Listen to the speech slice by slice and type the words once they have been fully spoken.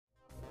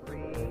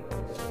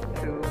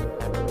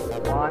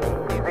Hey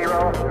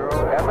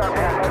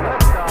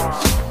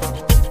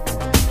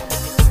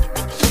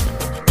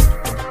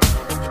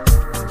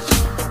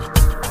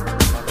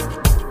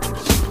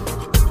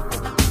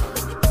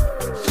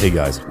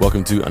guys,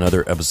 welcome to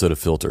another episode of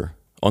Filter.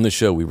 On this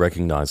show, we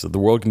recognize that the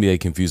world can be a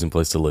confusing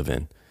place to live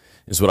in.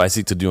 And so what I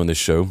seek to do on this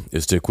show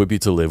is to equip you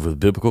to live with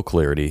biblical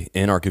clarity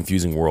in our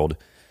confusing world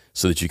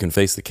so that you can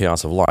face the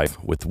chaos of life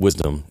with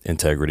wisdom,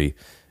 integrity,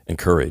 and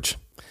courage.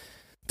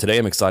 Today,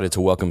 I'm excited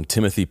to welcome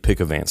Timothy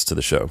Pickavance to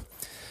the show.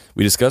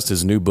 We discussed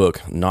his new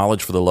book,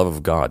 Knowledge for the Love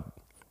of God.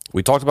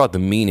 We talked about the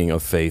meaning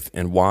of faith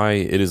and why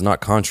it is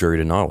not contrary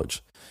to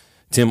knowledge.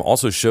 Tim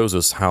also shows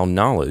us how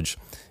knowledge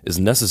is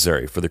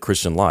necessary for the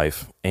Christian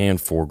life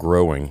and for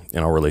growing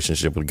in our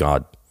relationship with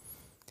God.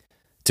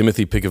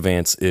 Timothy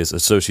Pickavance is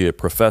Associate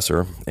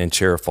Professor and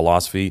Chair of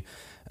Philosophy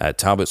at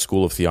Talbot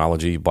School of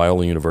Theology,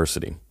 Biola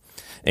University.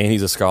 And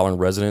he's a scholar in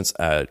residence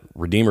at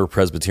Redeemer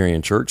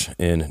Presbyterian Church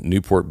in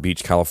Newport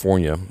Beach,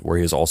 California, where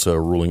he is also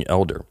a ruling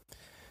elder.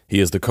 He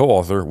is the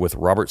co-author with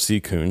Robert C.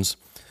 Coons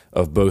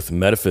of both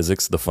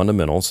Metaphysics, the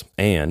Fundamentals,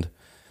 and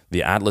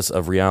The Atlas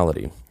of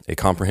Reality, a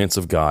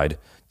comprehensive guide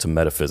to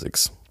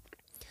metaphysics.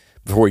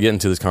 Before we get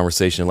into this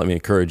conversation, let me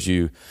encourage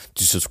you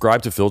to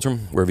subscribe to Filter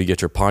wherever you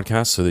get your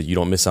podcasts so that you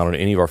don't miss out on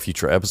any of our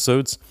future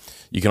episodes.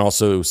 You can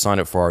also sign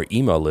up for our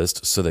email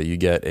list so that you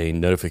get a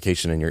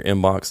notification in your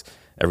inbox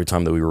every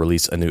time that we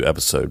release a new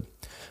episode.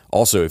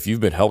 Also, if you've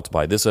been helped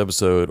by this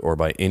episode or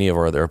by any of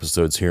our other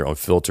episodes here on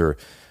Filter,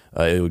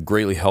 it would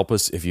greatly help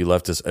us if you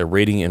left us a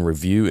rating and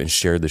review and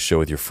shared the show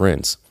with your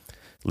friends.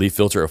 Leave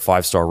Filter a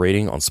 5-star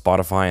rating on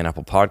Spotify and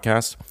Apple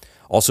Podcasts.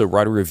 Also,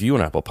 write a review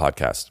on Apple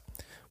Podcasts.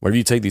 Whenever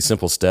you take these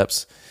simple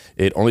steps,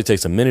 it only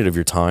takes a minute of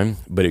your time,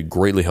 but it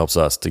greatly helps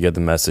us to get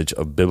the message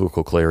of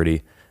biblical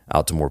clarity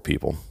out to more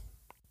people.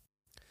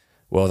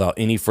 Well, without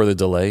any further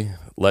delay,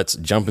 let's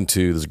jump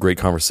into this great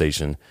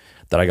conversation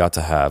that I got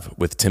to have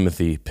with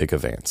Timothy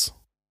Pickavance.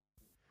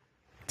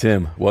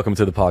 Tim, welcome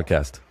to the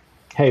podcast.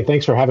 Hey,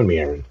 thanks for having me,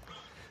 Aaron.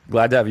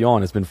 Glad to have you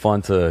on. It's been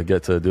fun to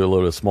get to do a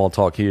little bit of small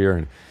talk here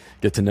and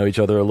get to know each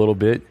other a little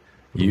bit.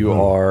 You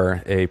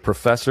are a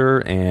professor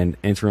and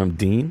interim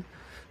dean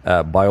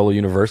at Biola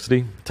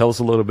University. Tell us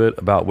a little bit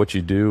about what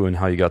you do and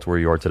how you got to where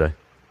you are today.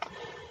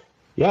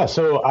 Yeah,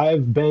 so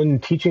I've been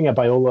teaching at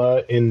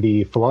Biola in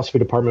the philosophy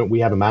department. We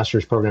have a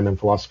master's program in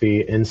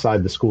philosophy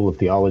inside the School of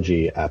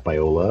Theology at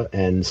Biola.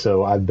 And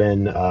so I've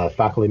been a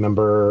faculty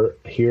member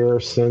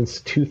here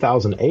since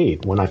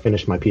 2008 when I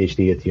finished my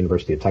PhD at the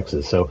University of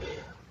Texas. So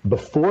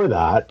before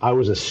that, I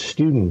was a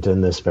student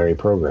in this very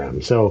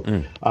program. So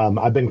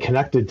I've been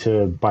connected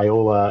to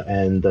Biola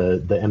and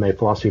the MA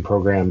philosophy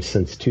program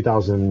since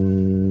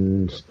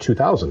 2000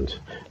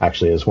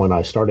 actually is when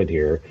I started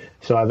here.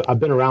 So I've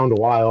been around a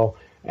while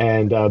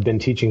and been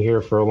teaching here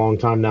for a long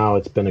time now.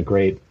 It's been a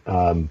great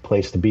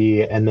place to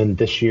be. And then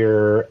this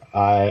year,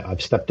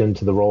 I've stepped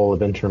into the role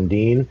of interim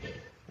dean,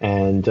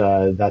 and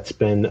that's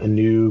been a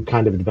new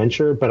kind of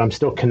adventure, but I'm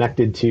still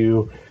connected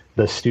to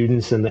the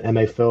students in the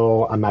MA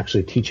Phil. I'm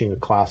actually teaching a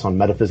class on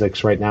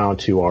metaphysics right now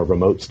to our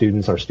remote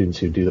students, our students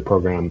who do the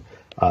program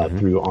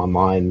through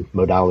online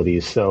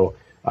modalities. So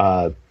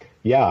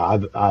yeah,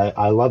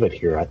 I love it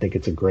here. I think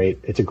it's a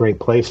great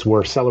place.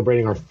 We're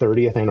celebrating our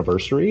 30th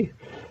anniversary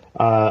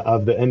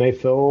of the MA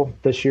Phil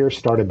this year,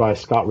 started by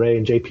Scott Ray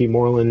and JP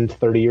Moreland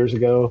 30 years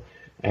ago.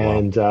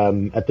 And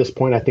at this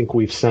point, I think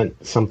we've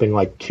sent something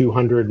like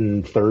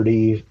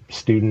 230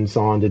 students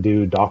on to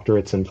do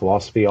doctorates in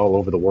philosophy all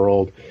over the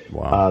world.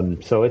 Wow.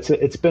 So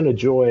it's been a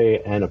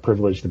joy and a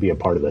privilege to be a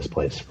part of this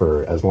place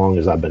for as long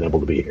as I've been able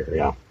to be here.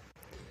 Yeah.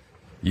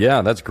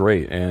 Yeah, that's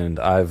great. And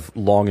I've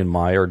long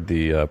admired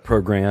the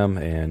program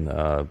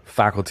and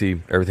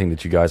faculty, everything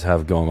that you guys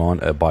have going on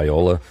at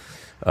Biola.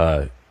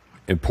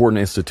 Important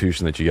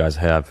institution that you guys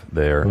have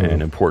there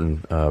and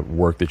important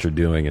work that you're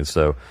doing. And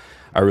so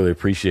I really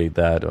appreciate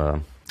that,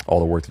 all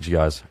the work that you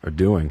guys are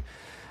doing.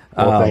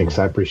 Well, thanks.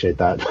 I appreciate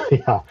that.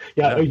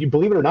 Yeah. You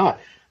believe it or not,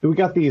 we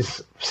got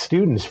these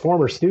students,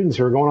 former students,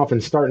 who are going off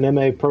and starting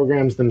MA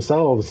programs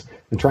themselves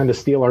and trying to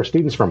steal our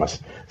students from us.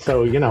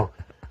 So,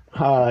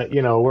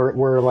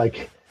 we're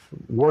like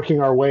working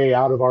our way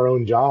out of our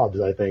own jobs,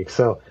 I think.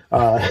 So,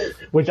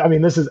 which, I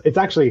mean, it's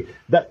actually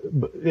that,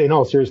 in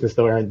all seriousness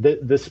though, Aaron,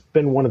 this has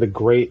been one of the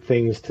great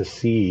things to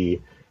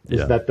see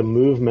is that the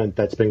movement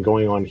that's been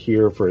going on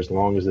here for as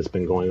long as it's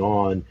been going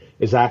on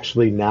is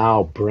actually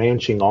now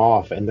branching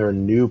off, and there are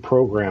new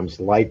programs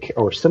like,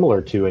 or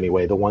similar to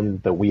anyway, the one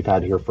that we've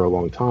had here for a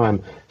long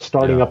time,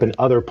 starting up in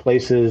other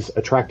places,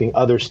 attracting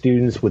other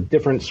students with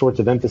different sorts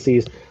of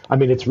emphases. I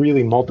mean, it's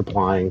really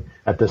multiplying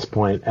at this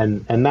point,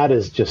 and that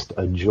is just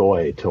a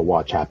joy to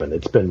watch happen.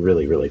 It's been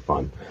really, really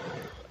fun.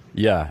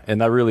 Yeah, and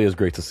that really is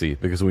great to see,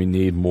 because we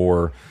need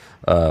more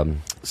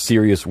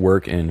serious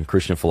work in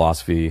Christian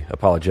philosophy,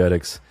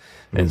 apologetics.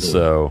 And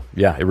so,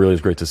 yeah, it really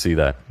is great to see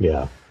that.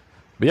 Yeah.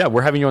 But yeah,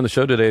 we're having you on the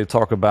show today to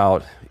talk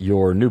about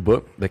your new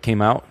book that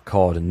came out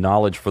called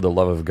Knowledge for the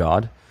Love of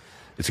God.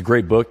 It's a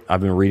great book.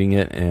 I've been reading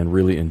it and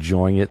really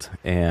enjoying it.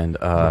 And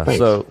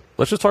so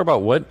let's just talk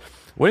about what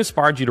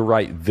inspired you to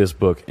write this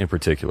book in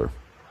particular.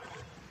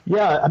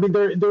 Yeah, I mean,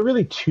 there are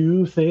really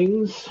two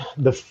things.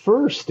 The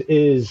first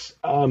is,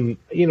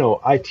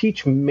 I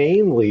teach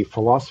mainly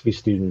philosophy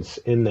students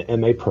in the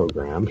MA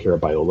program here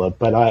at Biola,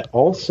 but I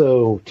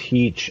also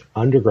teach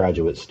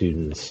undergraduate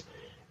students,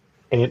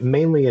 and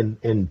mainly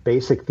in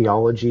basic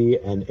theology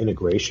and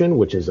integration,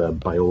 which is a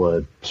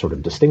Biola sort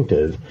of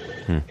distinctive.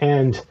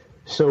 And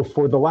so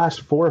for the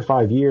last 4 or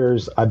 5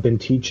 years, I've been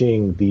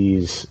teaching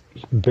these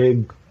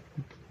big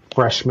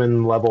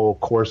freshman level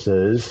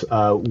courses.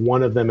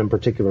 One of them in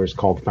particular is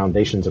called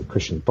Foundations of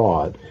Christian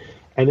Thought.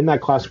 And in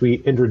that class, we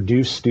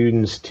introduce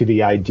students to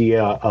the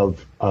idea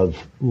of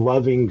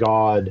loving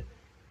God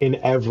in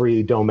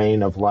every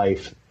domain of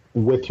life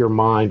with your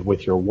mind,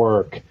 with your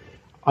work,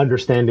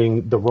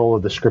 understanding the role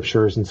of the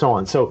scriptures and so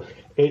on. So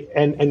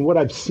and what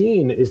I've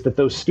seen is that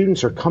those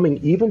students are coming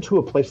even to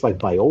a place like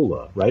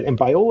Biola, right? And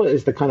Biola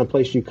is the kind of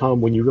place you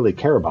come when you really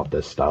care about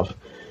this stuff.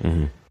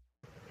 Mm-hmm.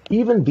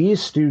 Even these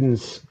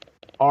students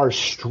are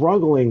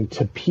struggling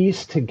to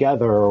piece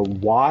together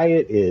why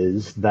it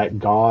is that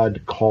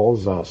God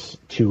calls us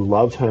to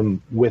love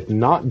him with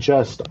not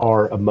just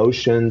our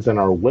emotions and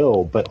our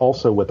will, but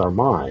also with our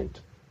mind.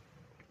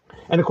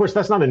 And of course,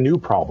 that's not a new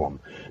problem,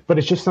 but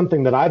it's just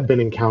something that I've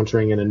been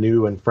encountering in a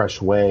new and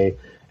fresh way.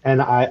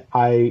 And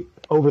I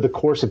over the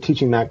course of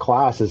teaching that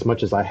class as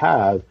much as I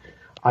have,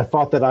 I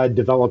thought that I'd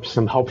developed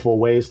some helpful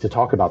ways to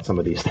talk about some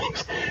of these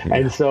things. Yeah.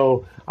 And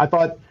so I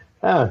thought,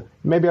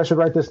 maybe I should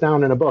write this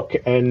down in a book.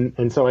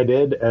 And so I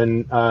did,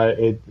 and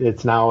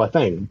it's now a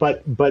thing.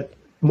 But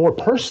more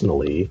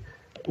personally,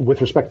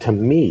 with respect to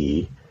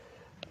me,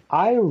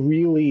 I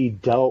really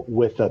dealt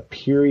with a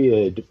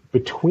period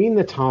between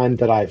the time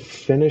that I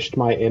finished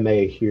my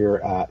MA here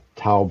at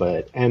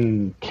Talbot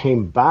and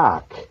came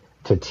back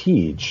to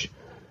teach,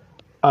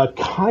 a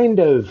kind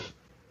of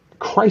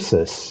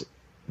crisis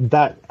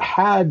that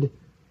had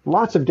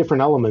lots of different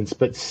elements,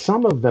 but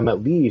some of them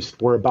at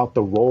least were about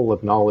the role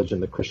of knowledge in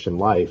the Christian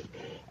life.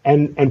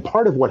 And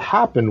part of what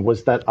happened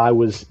was that I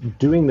was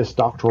doing this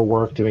doctoral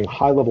work, doing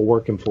high-level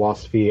work in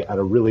philosophy at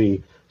a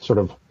really sort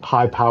of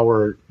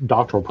high-power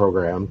doctoral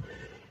program.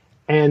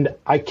 And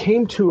I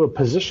came to a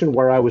position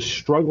where I was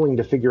struggling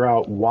to figure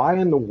out why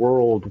in the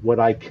world would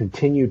I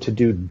continue to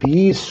do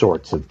these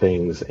sorts of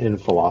things in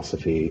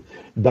philosophy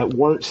that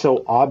weren't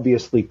so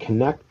obviously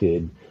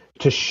connected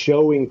to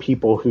showing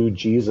people who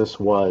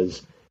Jesus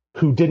was,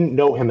 who didn't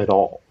know him at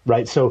all,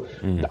 right? So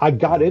I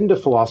got into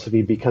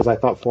philosophy because I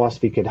thought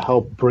philosophy could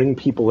help bring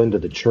people into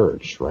the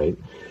church, right?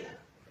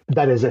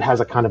 That is, it has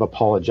a kind of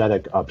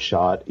apologetic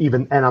upshot,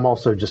 and I'm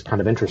also just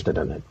kind of interested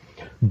in it.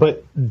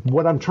 But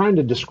what I'm trying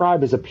to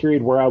describe is a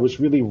period where I was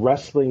really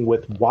wrestling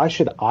with, why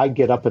should I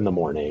get up in the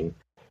morning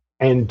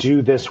and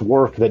do this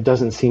work that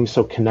doesn't seem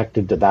so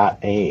connected to that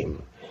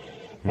aim?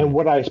 And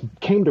what I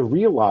came to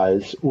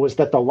realize was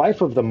that the life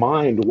of the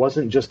mind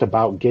wasn't just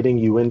about getting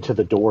you into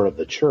the door of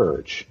the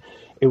church.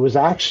 It was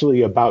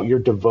actually about your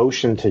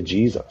devotion to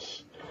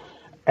Jesus.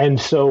 And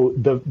so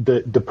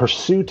the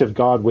pursuit of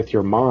God with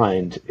your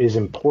mind is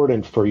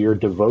important for your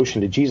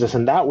devotion to Jesus.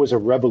 And that was a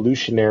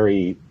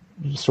revolutionary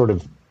sort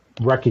of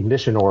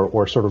recognition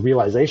or sort of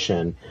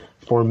realization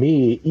for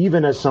me,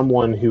 even as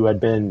someone who had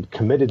been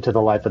committed to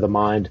the life of the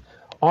mind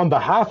on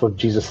behalf of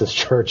Jesus's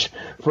church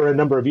for a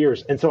number of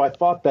years. And so I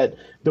thought that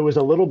there was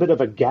a little bit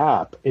of a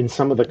gap in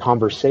some of the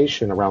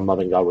conversation around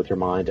loving God with your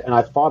mind. And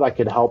I thought I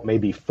could help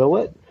maybe fill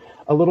it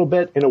a little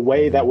bit in a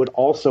way that would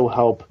also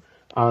help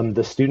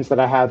the students that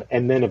I have,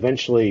 and then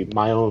eventually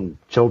my own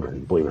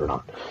children, believe it or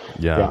not.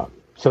 Yeah.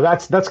 So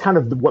that's kind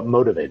of what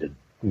motivated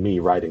me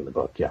writing the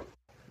book.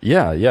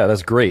 Yeah,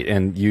 that's great.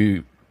 And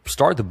you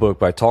start the book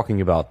by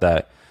talking about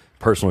that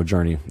personal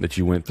journey that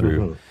you went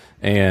through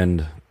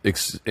and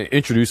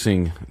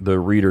introducing the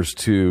readers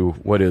to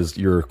what is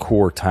your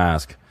core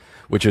task,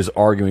 which is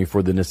arguing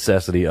for the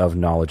necessity of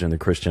knowledge in the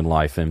Christian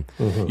life. And,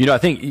 I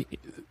think,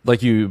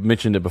 like you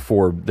mentioned it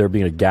before, there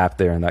being a gap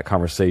there in that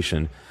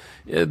conversation.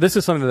 This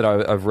is something that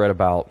I've read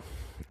about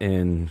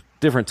in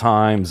different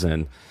times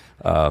and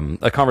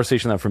a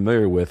conversation that I'm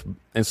familiar with.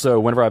 And so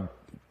whenever I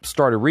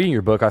started reading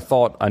your book, I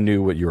thought I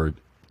knew what you were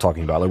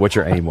talking about, like what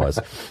your aim was.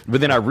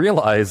 But then I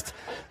realized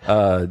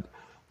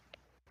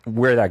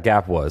where that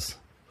gap was,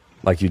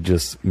 like you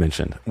just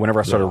mentioned. Whenever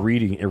I started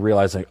reading and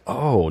realizing,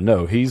 oh,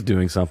 no, he's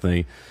doing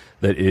something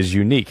that is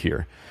unique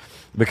here.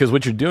 Because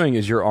what you're doing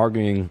is you're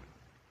arguing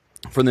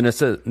for the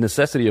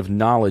necessity of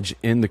knowledge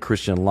in the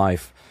Christian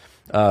life.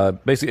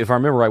 Basically, if I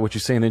remember right, what you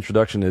say in the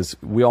introduction is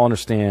we all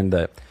understand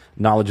that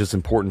knowledge is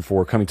important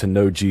for coming to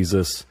know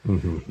Jesus,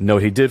 know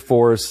what he did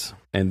for us,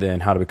 and then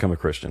how to become a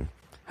Christian,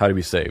 how to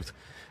be saved.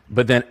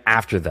 But then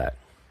after that,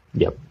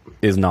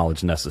 is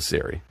knowledge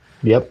necessary?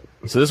 So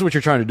this is what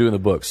you're trying to do in the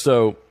book.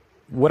 So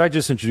what I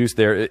just introduced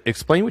there,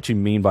 explain what you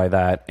mean by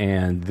that,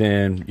 and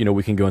then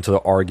we can go into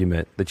the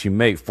argument that you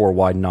make for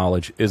why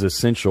knowledge is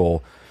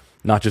essential,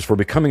 not just for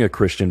becoming a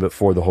Christian, but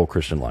for the whole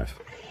Christian life.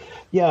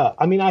 Yeah,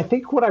 I mean, I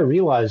think what I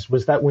realized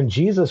was that when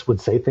Jesus would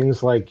say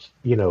things like,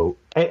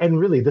 and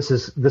really this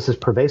is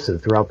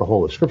pervasive throughout the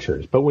whole of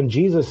Scriptures, but when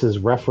Jesus is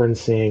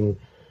referencing,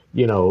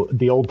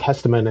 the Old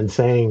Testament and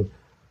saying,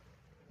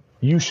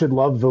 you should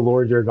love the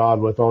Lord your God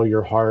with all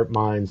your heart,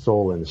 mind,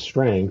 soul, and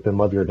strength, and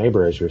love your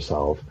neighbor as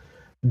yourself.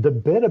 The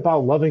bit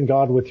about loving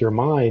God with your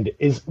mind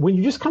is when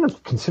you just kind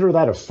of consider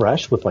that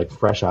afresh with like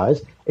fresh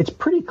eyes, it's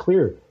pretty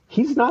clear.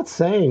 He's not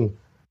saying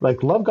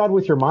like love God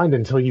with your mind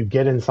until you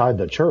get inside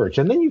the church,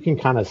 and then you can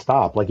kind of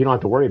stop. Like you don't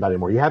have to worry about it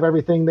anymore. You have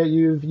everything that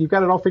you've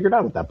got it all figured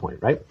out at that point,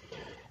 right?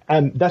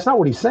 And that's not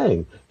what he's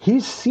saying.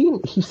 He's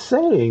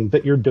saying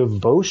that your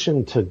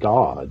devotion to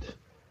God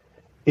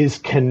is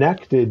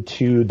connected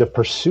to the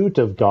pursuit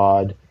of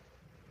God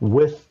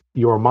with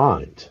your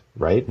mind,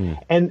 right?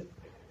 And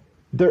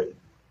the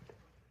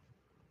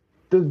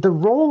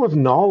role of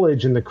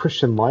knowledge in the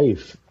Christian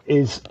life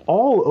is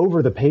all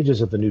over the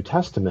pages of the New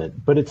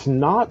Testament, but it's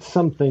not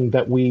something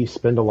that we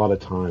spend a lot of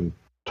time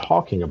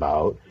talking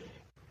about.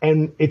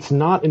 And it's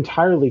not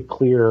entirely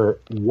clear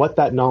what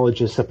that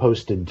knowledge is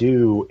supposed to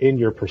do in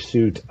your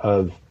pursuit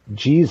of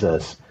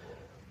Jesus.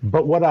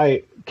 But what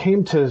I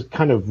came to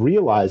kind of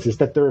realize is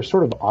that there are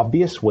sort of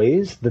obvious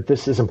ways that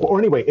this is important. Or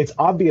anyway, it's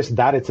obvious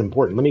that it's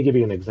important. Let me give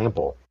you an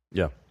example.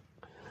 Yeah.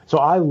 So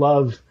I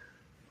love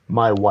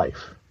my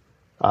wife.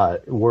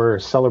 We're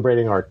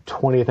celebrating our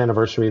 20th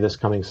anniversary this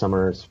coming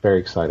summer. It's very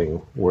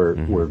exciting. We're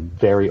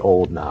very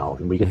old now,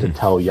 and we get to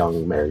tell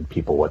young married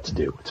people what to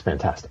do. It's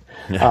fantastic.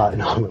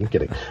 No, I'm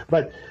kidding.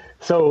 But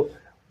so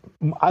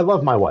I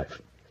love my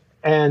wife,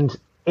 and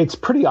it's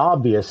pretty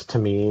obvious to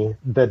me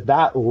that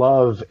that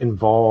love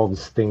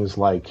involves things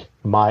like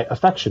my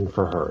affection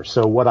for her.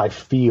 So what I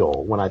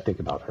feel when I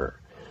think about her.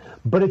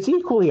 But it's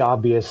equally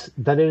obvious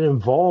that it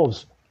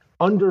involves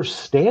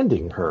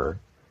understanding her,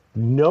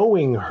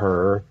 knowing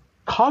her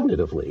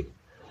cognitively.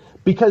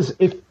 Because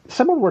if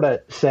someone were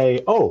to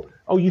say, oh,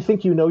 you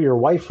think you know your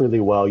wife really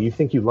well, you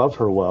think you love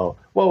her well,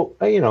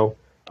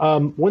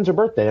 when's her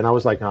birthday? And I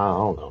was like, I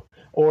don't know.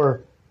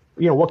 Or,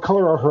 what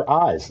color are her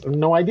eyes?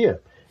 No idea.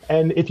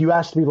 And if you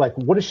asked me, like,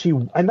 what does she,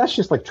 and that's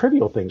just like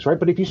trivial things, right?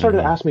 But if you started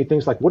to ask me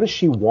things like, what does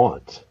she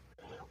want?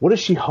 What does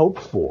she hope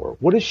for?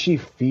 What does she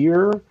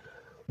fear?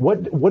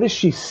 What is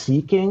she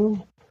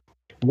seeking?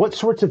 What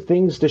sorts of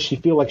things does she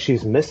feel like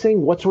she's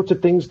missing? What sorts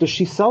of things does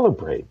she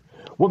celebrate?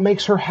 What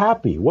makes her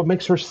happy? What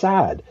makes her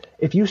sad?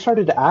 If you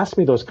started to ask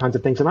me those kinds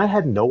of things and I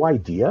had no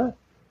idea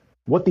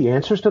what the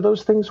answers to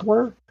those things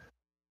were,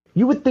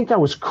 you would think I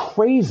was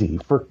crazy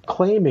for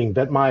claiming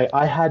that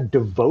I had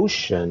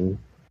devotion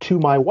to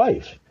my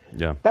wife.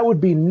 Yeah. That would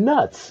be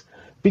nuts,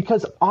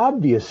 because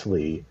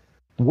obviously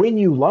when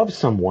you love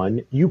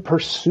someone, you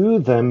pursue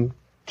them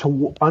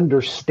to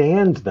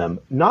understand them.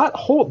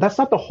 That's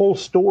not the whole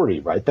story,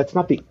 right? That's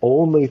not the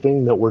only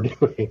thing that we're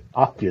doing,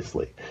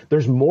 obviously.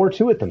 There's more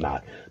to it than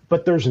that,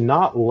 but there's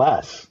not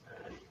less.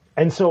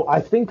 And so I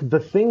think the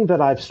thing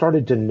that I've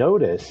started to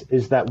notice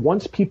is that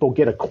once people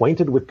get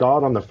acquainted with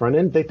God on the front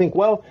end, they think,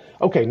 well,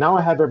 okay, now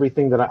I have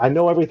everything that I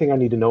know everything I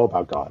need to know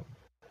about God.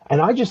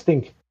 And I just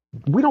think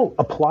we don't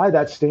apply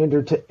that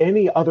standard to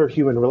any other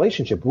human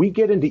relationship. We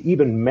get into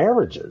even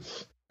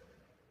marriages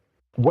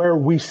where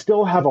we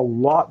still have a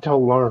lot to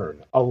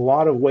learn, a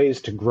lot of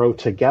ways to grow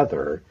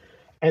together.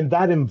 And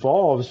that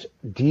involves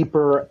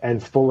deeper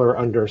and fuller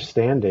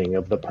understanding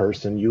of the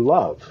person you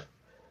love.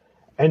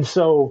 And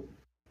so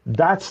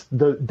that's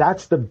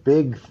the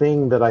big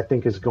thing that I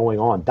think is going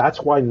on.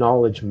 That's why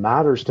knowledge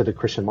matters to the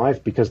Christian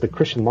life, because the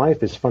Christian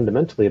life is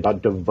fundamentally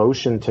about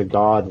devotion to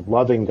God,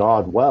 loving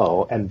God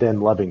well, and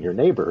then loving your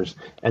neighbors.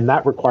 And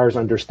that requires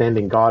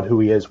understanding God, who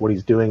he is, what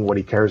he's doing, what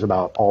he cares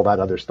about, all that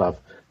other stuff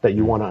that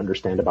you want to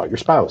understand about your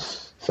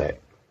spouse, say.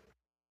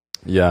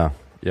 Yeah.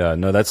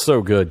 No, that's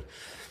so good.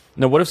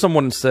 Now, what if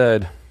someone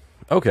said,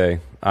 okay,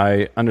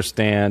 I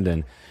understand,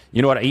 and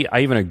you know what,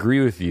 I even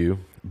agree with you,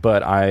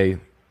 but I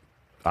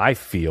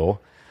feel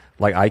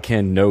like I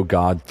can know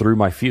God through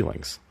my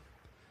feelings.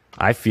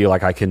 I feel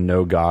like I can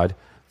know God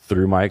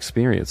through my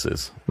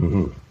experiences.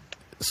 Mm-hmm.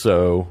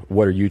 So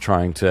what are you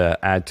trying to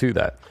add to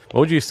that?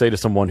 What would you say to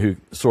someone who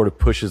sort of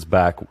pushes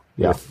back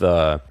with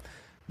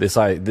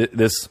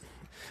this?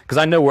 Because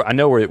I know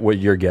what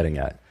you're getting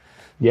at.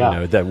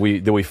 Yeah, that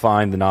we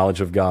find the knowledge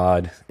of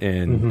God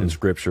in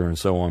Scripture and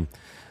so on.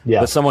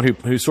 Yeah, but someone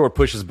who sort of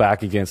pushes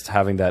back against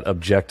having that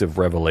objective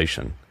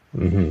revelation.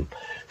 Mm-hmm.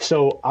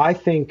 So I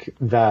think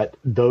that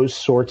those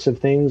sorts of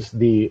things,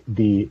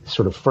 the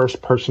sort of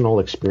first personal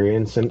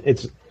experience, and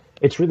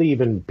it's really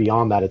even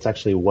beyond that. It's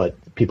actually what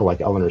people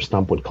like Eleanor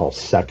Stump would call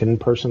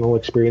second personal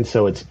experience.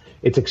 So it's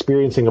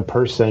experiencing a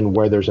person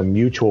where there's a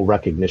mutual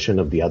recognition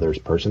of the other's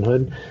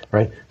personhood,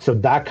 right? So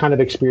that kind of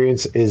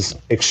experience is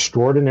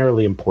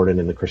extraordinarily important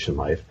in the Christian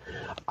life.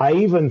 I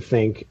even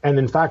think, and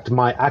in fact,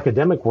 my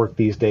academic work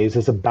these days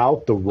is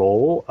about the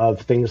role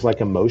of things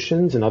like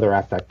emotions and other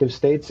affective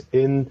states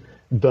in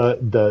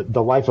the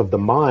life of the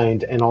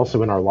mind, and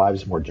also in our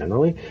lives more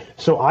generally.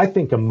 So I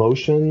think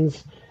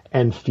emotions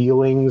and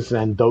feelings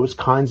and those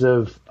kinds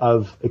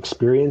of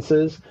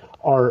experiences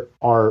are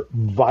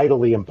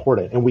vitally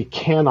important, and we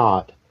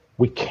cannot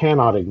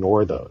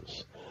ignore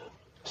those.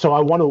 So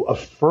I want to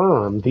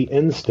affirm the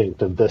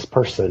instinct of this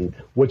person,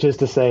 which is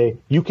to say,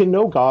 you can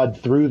know God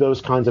through those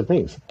kinds of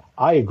things.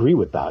 I agree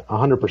with that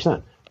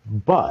 100%.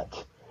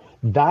 But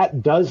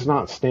that does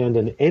not stand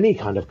in any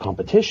kind of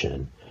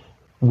competition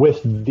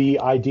with the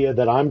idea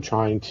that I'm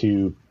trying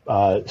to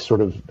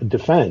sort of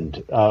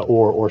defend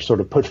or sort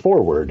of put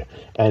forward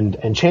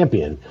and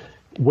champion,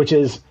 which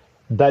is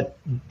that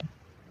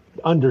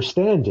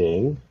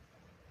understanding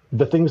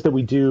the things that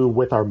we do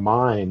with our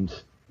mind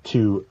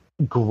to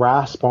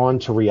grasp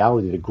onto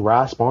reality, to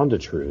grasp onto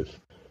truth,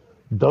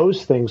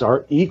 those things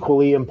are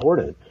equally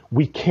important.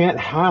 We can't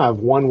have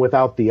one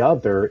without the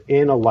other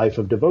in a life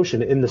of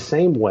devotion. In the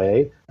same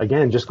way,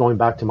 again, just going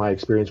back to my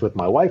experience with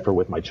my wife or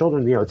with my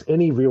children, it's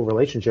any real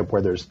relationship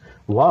where there's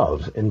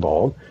love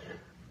involved.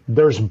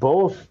 There's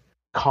both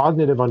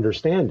cognitive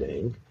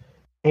understanding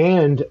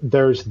and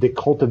there's the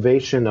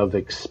cultivation of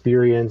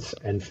experience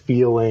and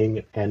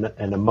feeling and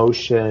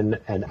emotion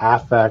and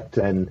affect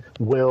and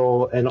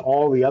will and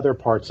all the other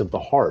parts of the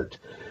heart.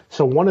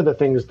 So one of the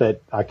things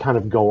that I kind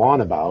of go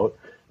on about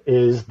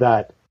is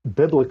that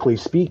biblically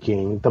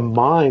speaking, the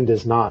mind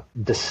is not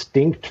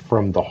distinct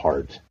from the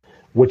heart,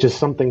 which is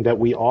something that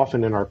we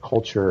often in our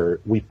culture,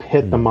 we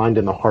pit the mind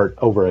and the heart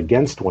over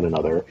against one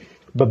another.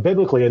 But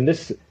biblically, and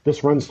this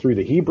runs through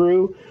the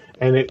Hebrew,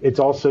 and it's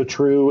also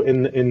true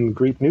in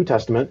Greek New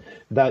Testament,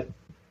 that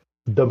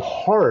the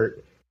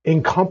heart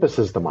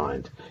encompasses the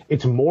mind.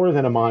 It's more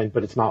than a mind,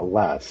 but it's not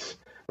less,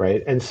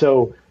 right? And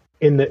so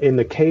in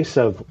the case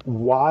of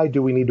why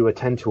do we need to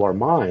attend to our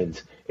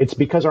minds, it's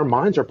because our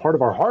minds are part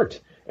of our heart.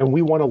 And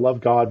we want to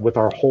love God with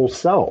our whole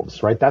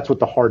selves, right? That's what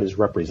the heart is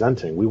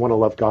representing. We want to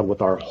love God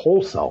with our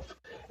whole self.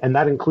 And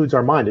that includes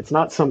our mind. It's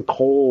not some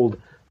cold,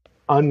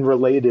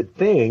 unrelated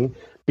thing.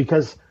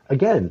 Because,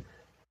 again,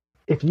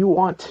 if you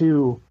want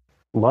to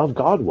love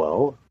God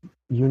well,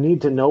 you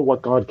need to know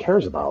what God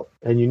cares about.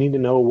 And you need to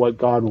know what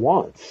God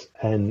wants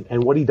and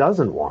what he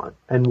doesn't want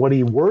and what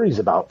he worries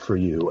about for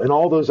you and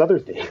all those other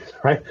things,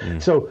 right?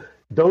 So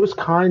those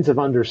kinds of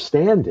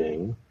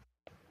understanding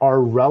are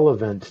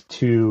relevant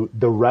to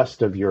the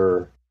rest of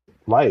your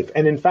life.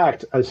 And in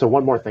fact, so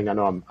one more thing, I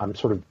know I'm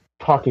sort of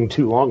talking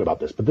too long about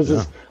this, but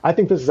I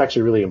think this is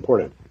actually really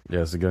important. Yeah,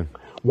 it's good.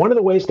 One of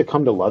the ways to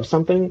come to love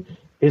something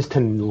is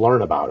to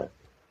learn about it.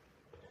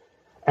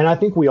 And I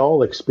think we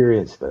all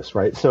experience this,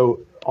 right? So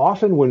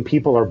often when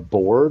people are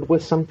bored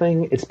with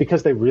something, it's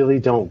because they really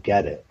don't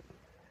get it,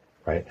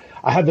 right?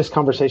 I have this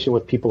conversation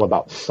with people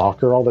about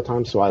soccer all the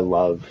time. So I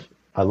love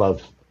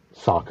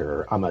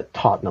soccer. I'm a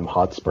Tottenham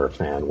Hotspur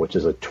fan, which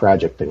is a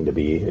tragic thing to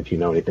be if you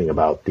know anything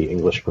about the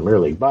English Premier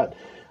League, but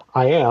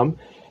I am.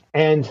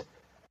 And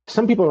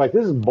some people are like,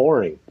 this is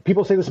boring.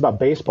 People say this about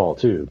baseball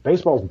too.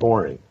 Baseball's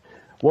boring.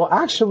 Well,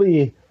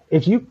 actually,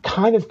 if you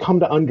kind of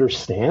come to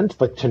understand,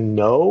 like to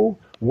know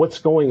what's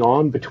going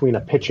on between a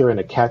pitcher and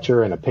a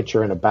catcher and a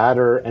pitcher and a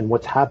batter and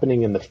what's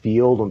happening in the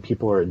field when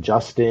people are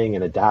adjusting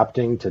and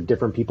adapting to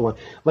different people.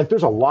 Like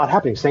there's a lot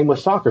happening. Same with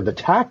soccer. The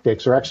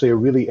tactics are actually a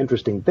really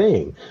interesting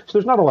thing. So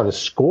there's not a lot of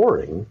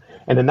scoring.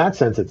 And in that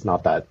sense, it's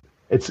not that.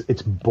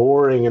 It's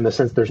boring in the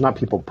sense there's not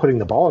people putting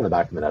the ball in the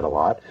back of the net a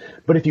lot.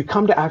 But if you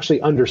come to actually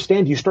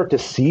understand, you start to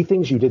see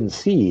things you didn't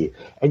see,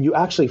 and you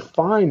actually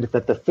find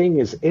that the thing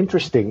is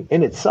interesting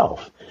in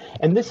itself.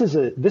 And this is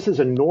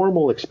a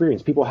normal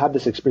experience. People have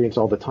this experience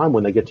all the time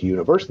when they get to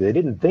university. They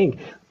didn't think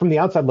from the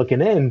outside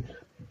looking in,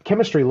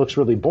 chemistry looks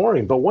really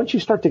boring. But once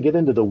you start to get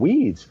into the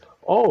weeds,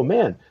 oh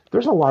man,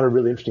 there's a lot of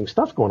really interesting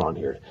stuff going on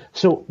here.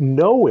 So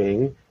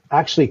knowing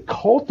actually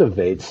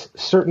cultivates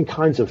certain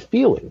kinds of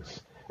feelings.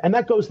 And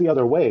that goes the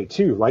other way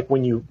too. Like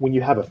when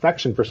you have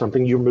affection for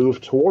something, you move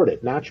toward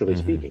it, naturally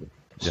speaking.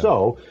 Yeah.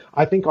 So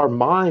I think our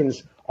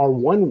minds are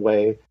one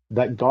way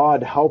that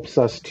God helps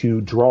us to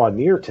draw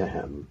near to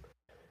him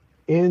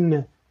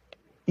in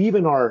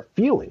even our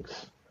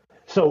feelings.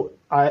 So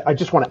I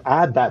just want to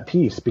add that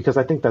piece because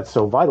I think that's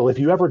so vital. If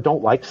you ever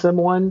don't like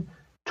someone,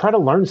 try to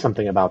learn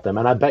something about them,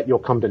 and I bet you'll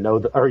come to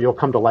know or you'll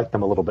come to like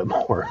them a little bit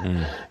more.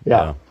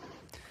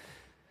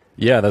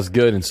 Yeah, that's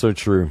good and so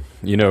true.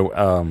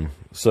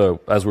 So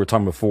as we were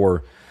talking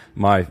before,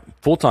 my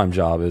full-time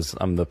job is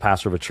I'm the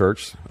pastor of a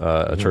church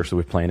that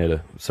we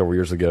planted several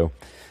years ago.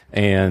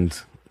 And,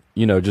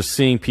 just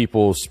seeing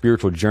people's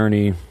spiritual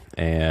journey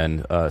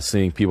and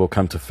seeing people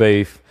come to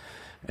faith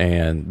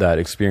and that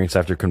experience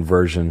after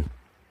conversion,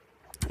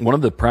 one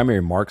of the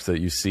primary marks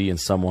that you see in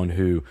someone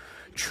who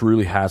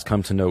truly has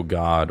come to know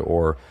God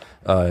or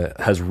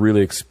has really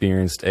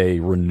experienced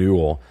a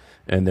renewal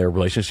in their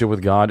relationship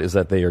with God is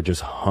that they are just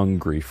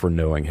hungry for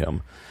knowing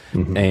him.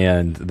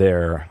 And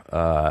they're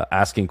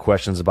asking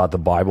questions about the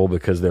Bible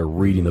because they're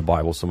reading the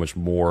Bible so much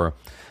more,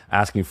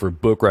 asking for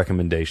book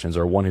recommendations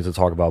or wanting to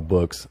talk about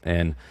books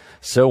and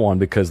so on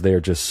because they're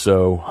just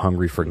so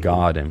hungry for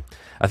God. And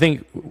I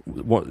think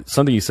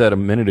something you said a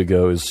minute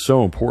ago is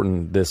so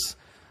important. This,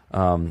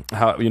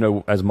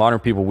 how, as modern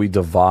people, we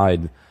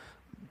divide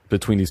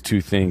between these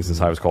two things. This is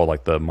how it's called,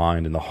 like the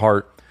mind and the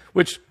heart,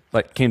 which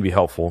like can be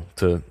helpful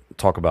to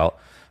talk about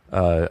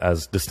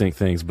as distinct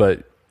things.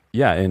 But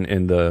yeah,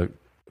 in the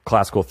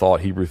classical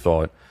thought, Hebrew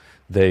thought,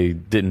 they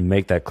didn't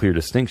make that clear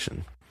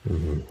distinction.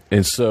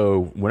 And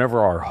so whenever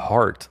our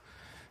heart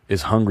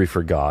is hungry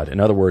for God, in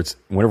other words,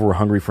 whenever we're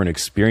hungry for an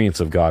experience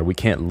of God, we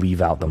can't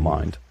leave out the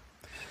mind.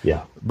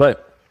 Yeah.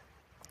 But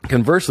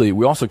conversely,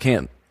 we also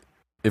can't,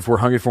 if we're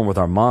hungry for him with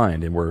our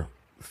mind and we're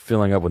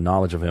filling up with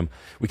knowledge of him,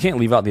 we can't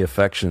leave out the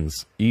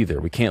affections either.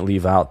 We can't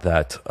leave out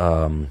that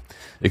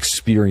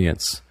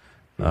experience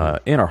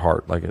in our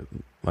heart, like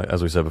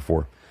as we said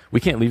before. We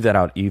can't leave that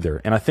out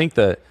either. And I think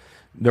that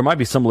there might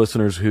be some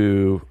listeners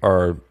who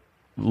are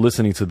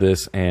listening to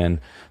this and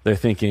they're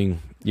thinking,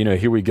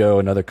 here we go,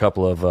 another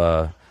couple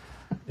of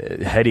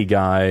heady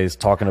guys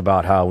talking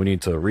about how we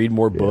need to read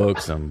more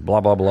books and blah,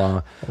 blah,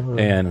 blah.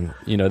 And,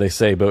 they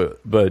say, but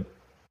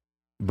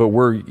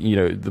we're,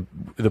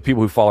 the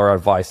people who follow our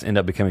advice end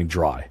up becoming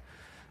dry.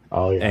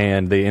 Oh, yeah.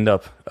 And they end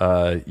up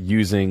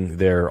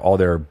using all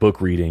their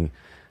book reading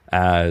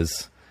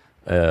as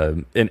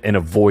an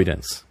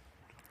avoidance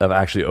of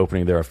actually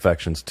opening their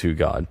affections to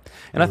God.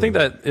 And I think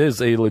that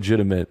is a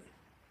legitimate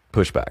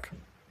pushback,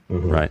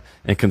 right,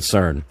 and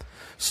concern.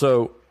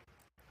 So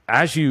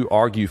as you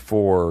argue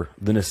for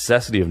the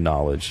necessity of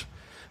knowledge,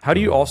 how do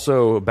you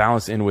also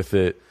balance in with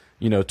it,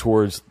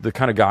 towards the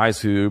kind of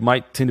guys who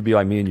might tend to be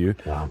like me and you,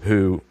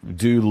 who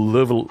do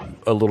live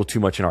a little too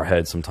much in our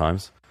heads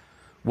sometimes?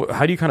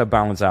 How do you kind of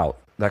balance out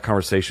that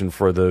conversation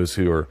for those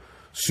who are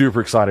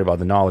super excited about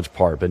the knowledge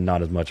part, but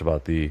not as much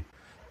about the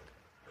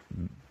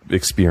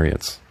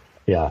experience?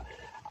 Yeah,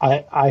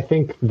 I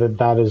think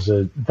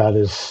that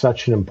is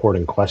such an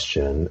important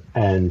question.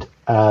 And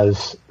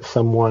as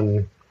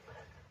someone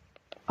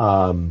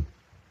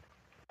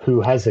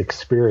who has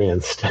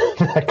experienced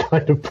that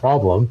kind of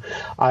problem,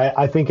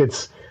 I think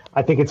it's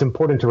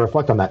important to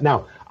reflect on that.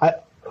 Now,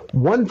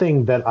 one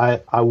thing that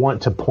I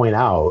want to point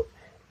out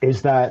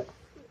is that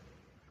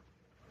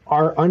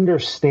our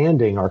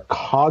understanding, our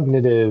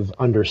cognitive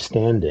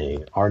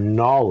understanding, our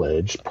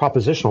knowledge,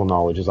 propositional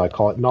knowledge, as I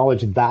call it,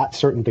 knowledge that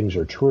certain things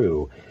are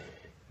true,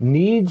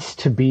 needs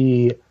to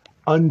be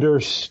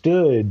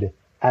understood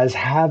as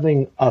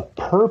having a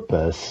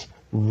purpose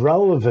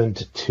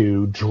relevant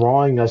to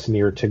drawing us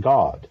near to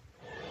God.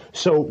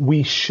 So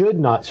we should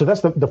not, so that's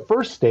the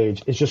first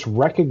stage, is just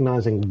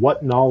recognizing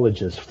what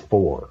knowledge is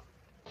for.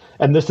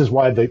 And this is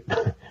why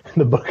the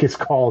book is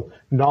called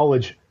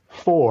Knowledge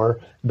for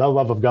the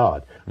Love of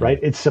God, right?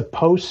 It's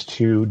supposed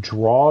to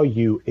draw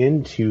you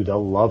into the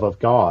love of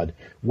God,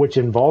 which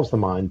involves the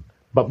mind,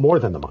 but more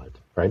than the mind,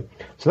 right?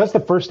 So that's the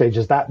first stage,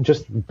 is that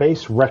just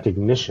base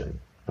recognition,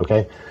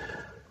 okay?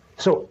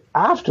 So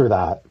after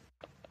that,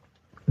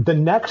 the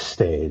next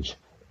stage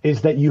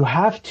is that you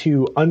have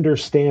to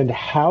understand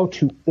how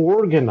to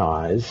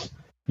organize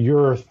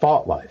your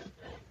thought life.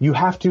 You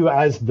have to,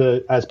 as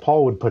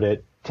Paul would put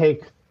it,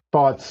 take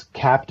thoughts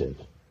captive.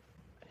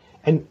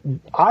 And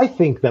I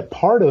think that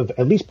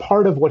at least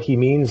part of what he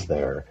means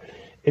there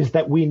is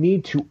that we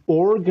need to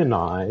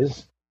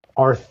organize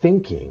our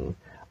thinking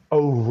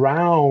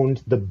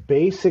around the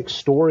basic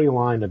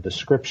storyline of the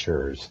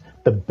scriptures,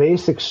 the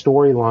basic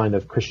storyline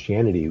of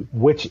Christianity,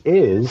 which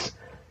is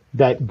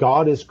that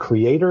God is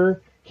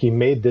creator. He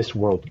made this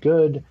world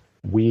good.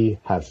 We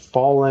have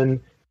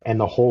fallen, and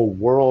the whole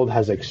world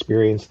has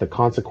experienced the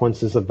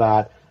consequences of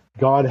that.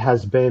 God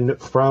has been,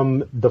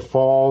 from the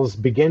fall's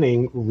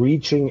beginning,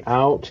 reaching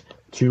out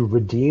to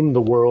redeem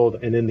the world,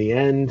 and in the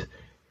end,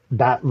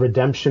 that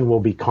redemption will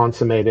be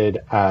consummated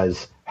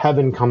as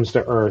heaven comes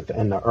to earth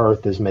and the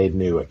earth is made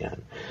new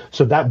again.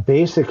 So that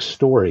basic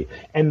story.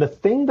 And the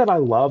thing that I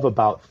love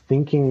about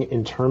thinking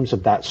in terms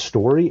of that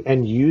story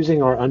and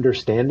using our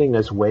understanding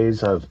as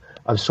ways of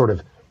sort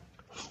of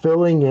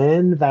filling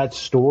in that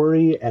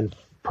story and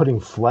putting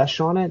flesh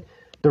on it,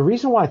 the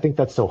reason why I think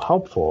that's so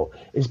helpful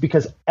is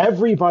because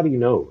everybody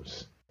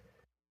knows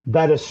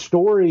that a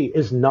story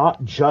is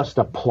not just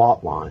a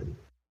plot line.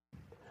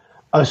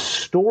 A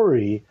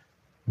story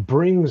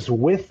brings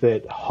with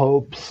it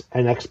hopes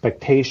and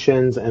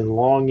expectations and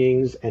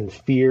longings and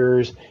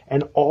fears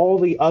and all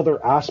the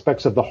other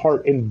aspects of the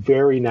heart in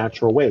very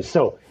natural ways.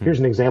 So here's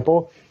an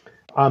example.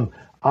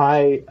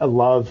 I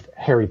love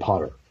Harry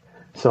Potter.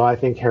 So I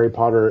think Harry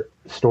Potter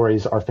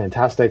stories are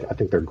fantastic. I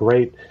think they're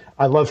great.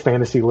 I love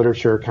fantasy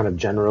literature kind of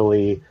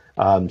generally.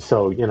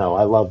 So,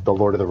 I love The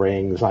Lord of the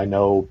Rings. I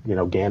know,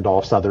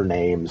 Gandalf's other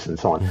names and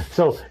so on.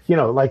 So,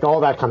 like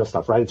all that kind of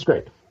stuff, right? It's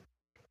great.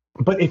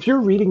 But if you're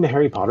reading the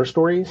Harry Potter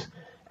stories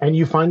and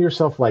you find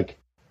yourself like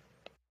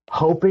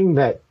hoping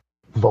that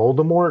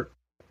Voldemort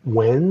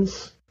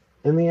wins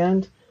in the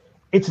end,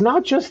 it's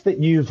not just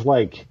that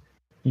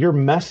you're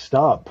messed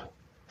up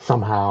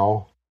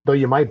somehow, though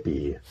you might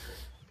be.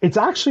 It's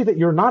actually that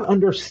you're not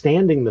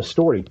understanding the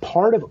story.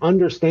 Part of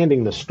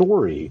understanding the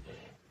story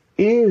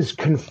is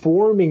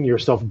conforming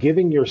yourself,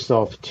 giving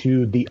yourself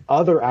to the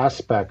other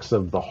aspects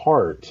of the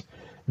heart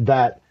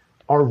that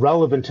are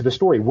relevant to the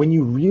story. When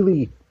you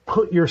really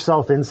put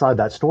yourself inside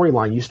that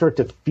storyline, you start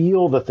to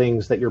feel the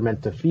things that you're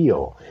meant to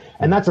feel.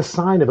 And that's a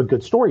sign of a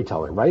good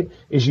storyteller, right?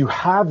 Is you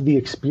have the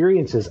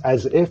experiences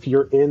as if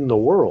you're in the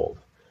world.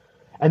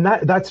 And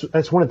that's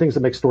one of the things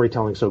that makes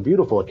storytelling so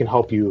beautiful. It can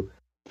help you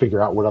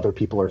figure out what other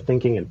people are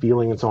thinking and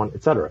feeling and so on,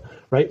 etc.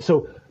 Right?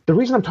 So the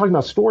reason I'm talking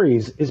about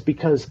stories is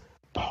because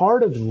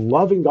part of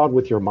loving God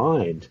with your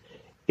mind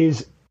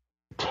is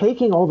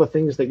taking all the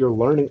things that you're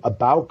learning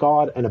about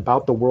God and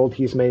about the world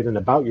he's made and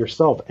about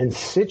yourself and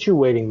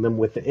situating them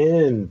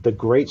within the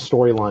great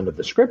storyline of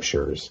the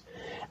scriptures.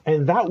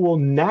 And that will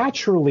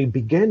naturally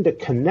begin to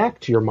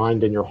connect your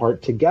mind and your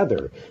heart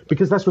together,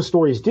 because that's what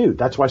stories do.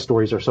 That's why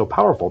stories are so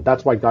powerful.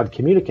 That's why God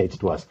communicates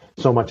to us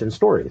so much in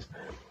stories.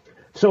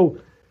 So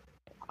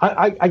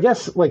I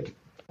guess, like,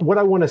 what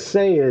I want to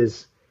say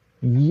is,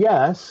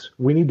 yes,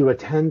 we need to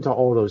attend to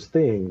all those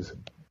things,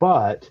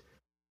 but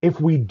if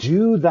we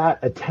do that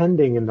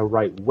attending in the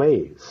right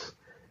ways,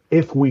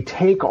 if we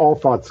take all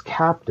thoughts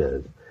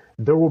captive,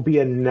 there will be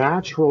a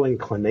natural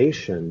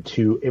inclination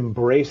to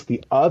embrace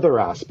the other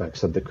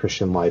aspects of the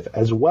Christian life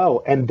as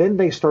well. And then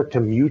they start to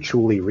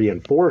mutually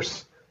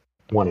reinforce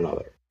one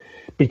another,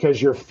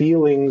 because your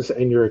feelings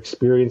and your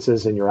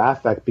experiences and your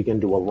affect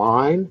begin to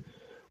align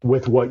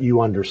with what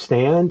you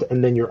understand.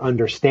 And then your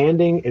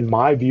understanding, in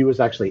my view, is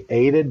actually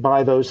aided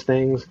by those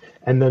things.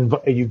 And then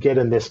you get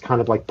in this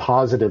kind of like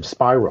positive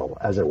spiral,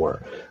 as it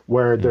were,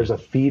 where there's a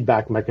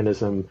feedback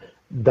mechanism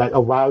that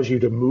allows you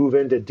to move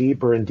into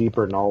deeper and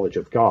deeper knowledge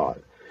of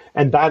God.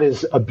 And that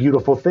is a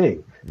beautiful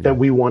thing that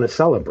we want to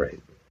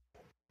celebrate.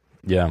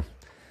 Yeah.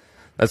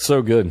 That's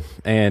so good.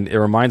 And it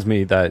reminds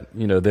me that,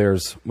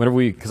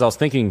 because I was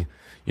thinking,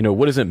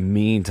 what does it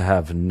mean to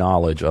have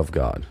knowledge of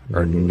God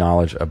or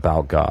knowledge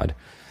about God?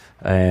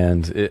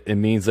 And it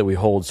means that we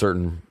hold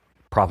certain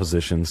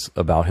propositions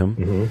about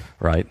him,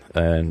 right?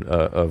 And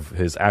of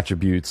his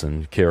attributes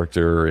and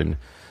character and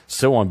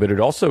so on. But it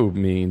also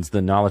means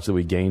the knowledge that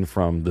we gain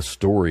from the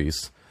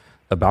stories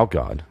about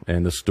God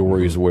and the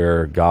stories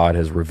where God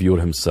has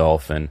revealed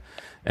himself, and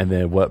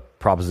then what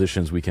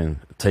propositions we can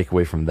take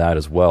away from that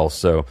as well.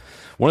 So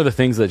one of the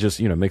things that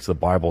just, makes the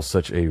Bible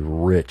such a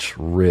rich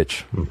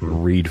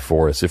read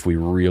for us, if we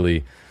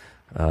really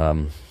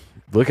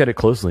look at it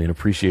closely and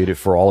appreciate it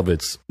for all of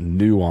its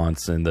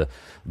nuance and the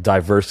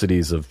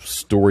diversities of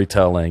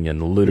storytelling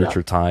and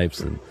literature types.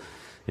 And,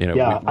 we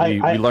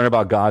learn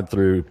about God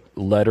through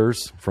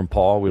letters from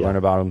Paul. We learn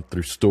about him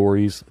through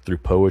stories, through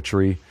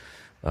poetry.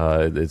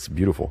 It's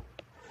beautiful.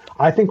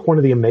 I think one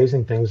of the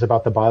amazing things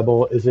about the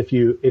Bible is if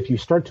you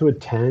start to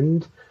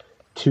attend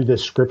to the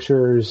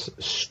scriptures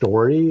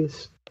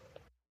stories,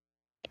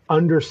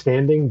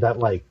 understanding that,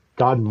 like,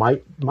 God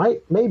might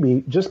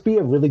maybe just be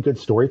a really good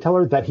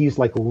storyteller, that he's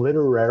like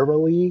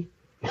literarily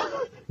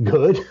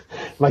good,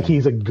 like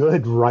he's a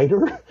good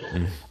writer.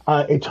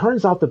 It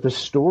turns out that the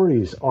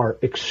stories are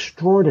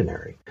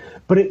extraordinary,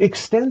 but it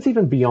extends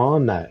even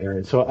beyond that,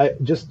 Aaron. So I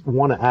just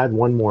want to add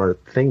one more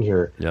thing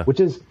here,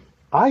 which is,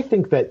 I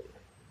think that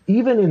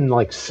even in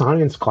like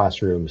science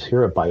classrooms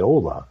here at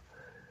Biola,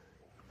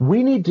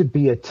 we need to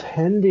be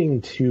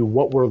attending to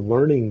what we're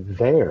learning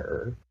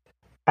there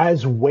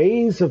as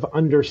ways of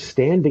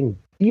understanding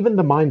even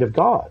the mind of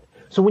God.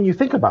 So when you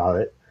think about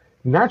it,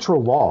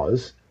 natural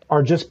laws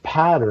are just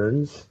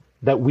patterns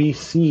that we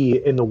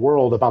see in the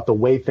world about the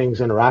way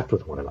things interact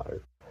with one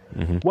another.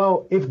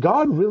 Well, if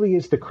God really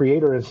is the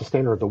creator and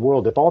sustainer of the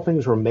world, if all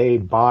things were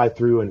made by,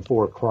 through, and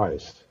for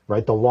Christ,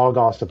 right, the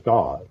Logos of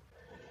God,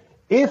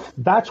 if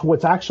that's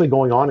what's actually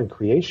going on in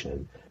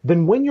creation,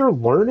 then when you're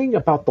learning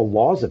about the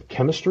laws of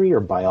chemistry or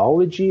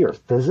biology or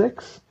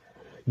physics,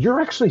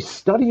 you're actually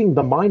studying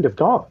the mind of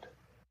God.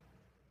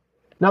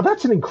 Now,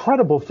 that's an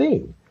incredible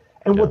thing.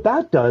 And what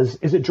that does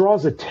is it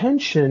draws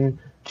attention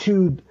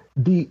to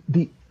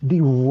the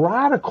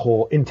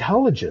radical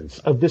intelligence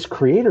of this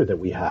creator that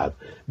we have,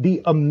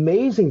 the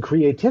amazing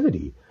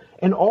creativity,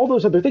 and all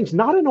those other things,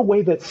 not in a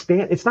way that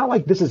it's not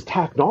like this is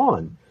tacked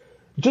on.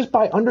 Just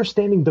by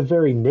understanding the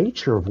very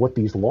nature of what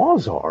these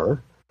laws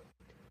are,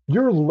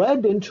 you're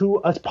led into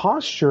a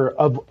posture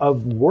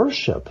of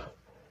worship,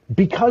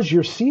 because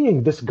you're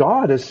seeing this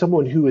God as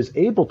someone who is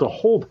able to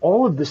hold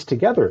all of this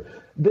together.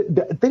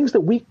 The things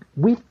that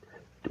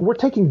we're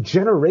taking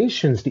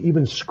generations to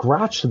even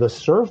scratch the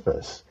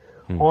surface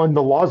on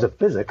the laws of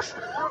physics.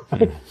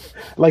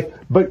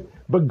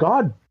 But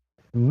God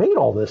made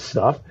all this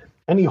stuff,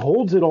 and he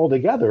holds it all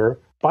together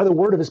by the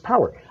word of his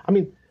power. I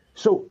mean,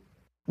 so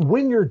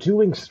when you're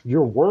doing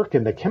your work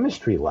in the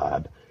chemistry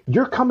lab,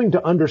 you're coming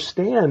to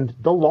understand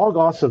the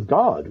Logos of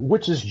God,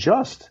 which is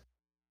just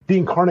the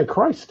incarnate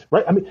Christ,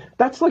 right? I mean,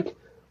 that's like,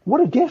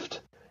 what a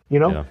gift,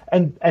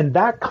 And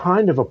that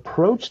kind of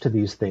approach to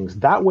these things,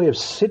 that way of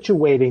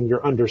situating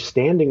your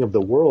understanding of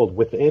the world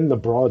within the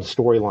broad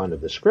storyline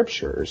of the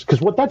scriptures,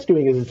 because what that's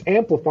doing is it's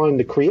amplifying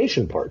the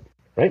creation part,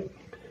 right?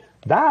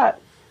 That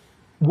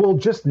will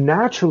just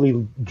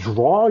naturally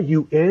draw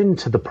you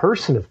into the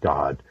person of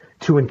God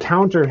to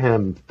encounter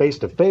him face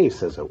to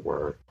face, as it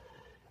were.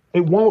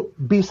 It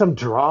won't be some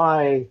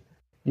dry,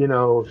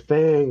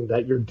 thing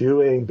that you're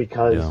doing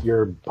because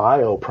your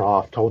bio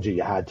prof told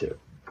you had to.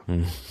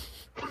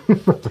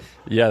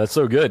 Yeah, that's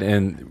so good.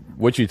 And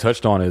what you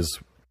touched on is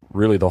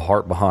really the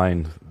heart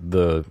behind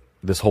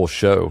this whole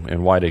show,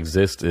 and why it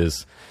exists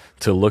is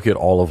to look at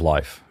all of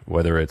life,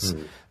 whether it's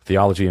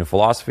theology and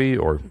philosophy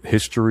or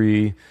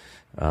history,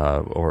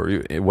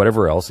 or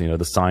whatever else,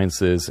 the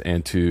sciences,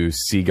 and to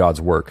see God's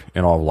work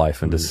in all of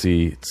life, and to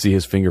see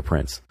his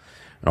fingerprints,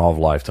 and all of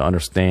life, to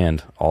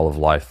understand all of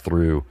life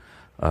through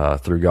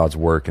God's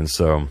work. And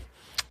so,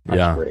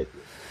 That's great.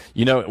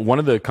 You know, one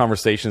of the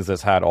conversations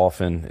that's had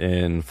often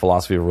in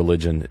philosophy of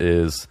religion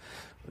is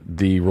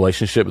the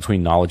relationship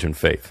between knowledge and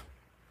faith.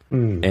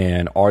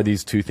 And are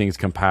these two things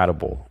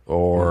compatible,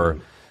 or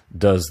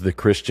does the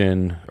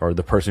Christian or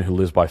the person who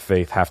lives by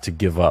faith have to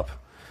give up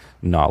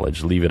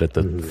knowledge, leave it at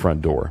the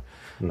front door?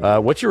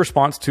 What's your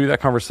response to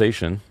that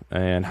conversation,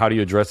 and how do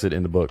you address it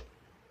in the book?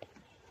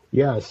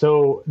 Yeah,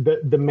 so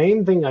the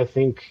main thing I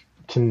think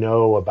to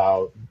know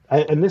about,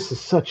 and this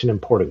is such an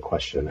important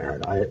question,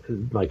 Aaron.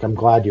 I'm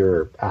glad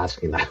you're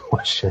asking that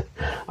question.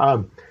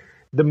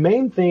 The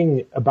main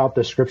thing about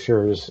the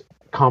scriptures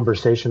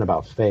conversation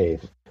about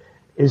faith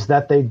is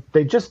that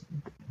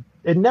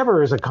it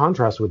never is a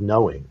contrast with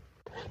knowing.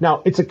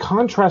 Now, it's a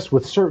contrast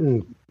with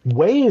certain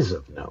ways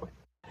of knowing.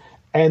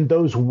 And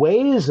those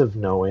ways of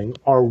knowing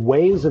are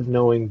ways of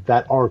knowing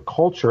that our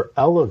culture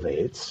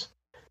elevates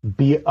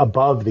be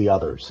above the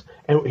others.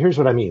 And here's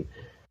what I mean.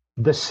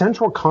 The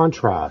central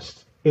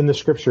contrast in the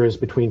scripture is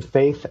between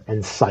faith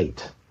and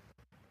sight.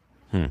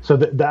 So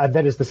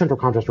that is the central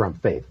contrast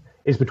around faith,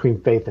 is between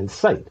faith and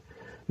sight.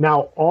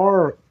 Now,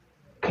 our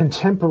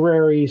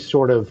contemporary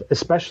sort of,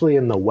 especially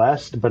in the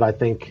West, but I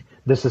think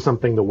this is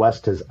something the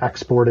West has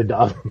exported to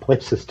other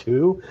places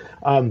too,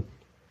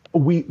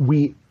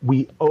 we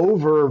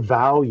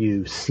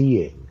overvalue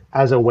seeing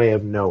as a way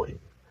of knowing.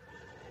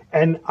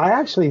 And I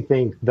actually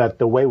think that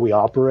the way we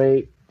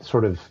operate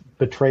sort of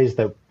betrays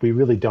that we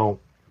really don't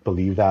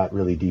believe that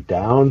really deep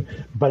down,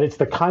 but it's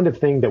the kind of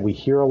thing that we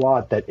hear a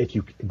lot, that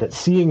that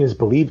seeing is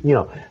believed,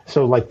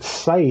 so like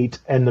sight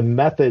and the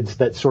methods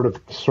that sort of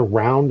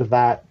surround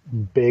that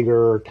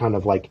bigger kind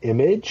of like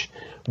image,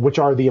 which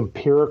are the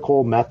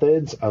empirical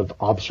methods of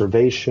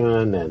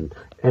observation and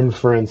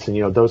inference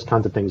and, those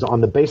kinds of things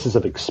on the basis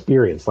of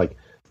experience, like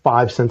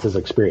five senses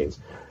experience.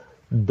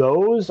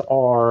 Those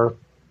are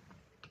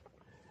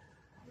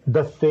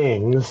the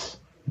things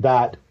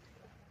that,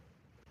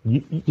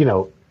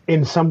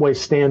 in some way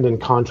stand in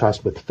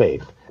contrast with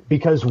faith.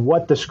 Because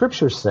what the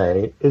scriptures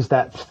say is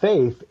that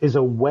faith is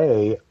a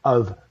way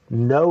of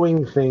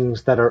knowing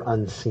things that are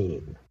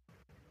unseen.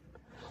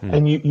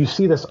 And you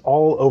see this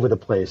all over the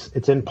place.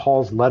 It's in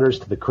Paul's letters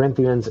to the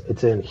Corinthians.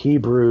 It's in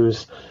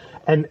Hebrews.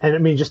 And I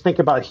mean, just think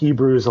about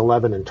Hebrews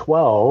 11 and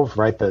 12,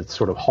 right? The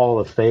sort of hall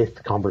of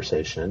faith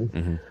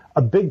conversation.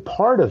 A big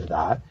part of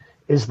that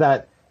is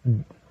that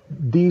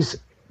these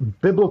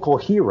biblical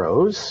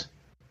heroes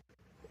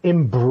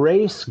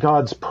embrace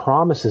God's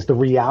promises, the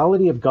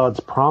reality of God's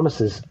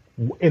promises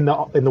in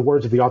the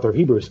words of the author of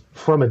Hebrews,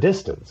 from a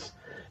distance.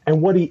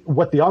 And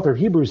what the author of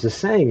Hebrews is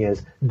saying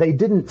is they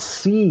didn't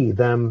see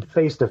them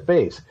face to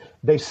face.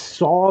 They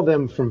saw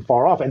them from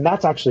far off. And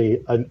that's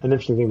actually an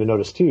interesting thing to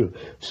notice too.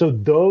 So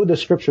though the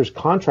scriptures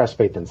contrast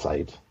faith and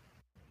sight,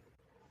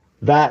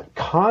 that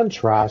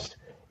contrast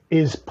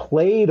is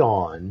played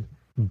on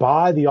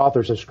by the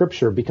authors of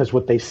scripture, because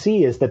what they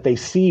see is that they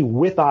see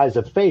with eyes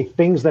of faith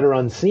things that are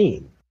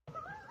unseen.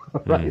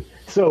 Right.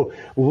 So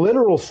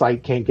literal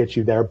sight can't get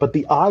you there, but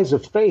the eyes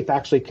of faith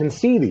actually can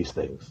see these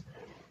things.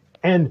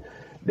 And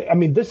I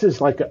mean, this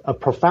is like a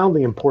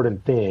profoundly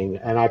important thing,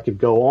 and I could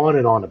go on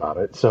and on about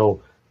it.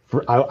 So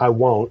I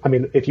won't. I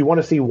mean, if you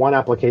want to see one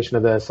application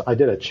of this, I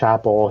did a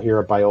chapel here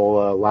at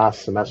Biola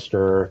last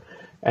semester,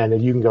 and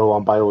you can go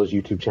on Biola's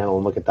YouTube channel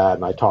and look at that.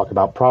 And I talk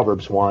about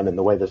Proverbs 1 and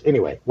the way this,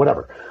 anyway,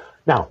 whatever.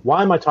 Now,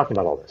 why am I talking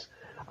about all this?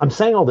 I'm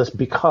saying all this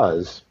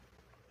because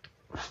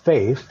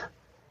faith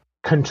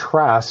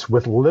contrasts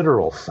with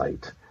literal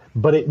sight,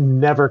 but it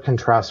never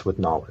contrasts with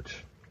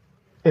knowledge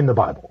in the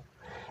Bible.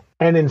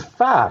 And in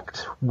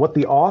fact, what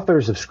the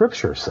authors of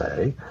Scripture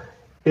say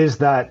is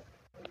that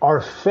our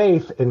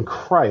faith in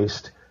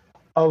Christ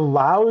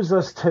allows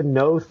us to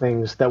know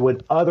things that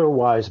would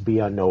otherwise be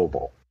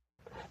unknowable.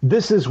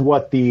 This is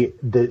what the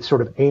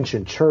sort of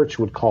ancient church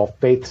would call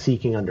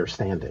faith-seeking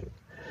understanding.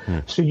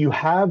 So you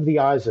have the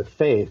eyes of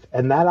faith,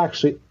 and that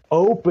actually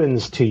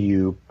opens to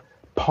you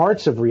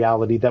parts of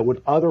reality that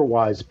would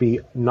otherwise be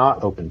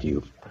not open to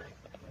you.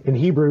 In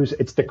Hebrews,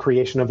 it's the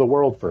creation of the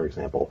world, for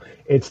example.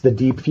 It's the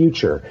deep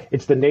future.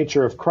 It's the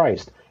nature of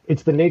Christ.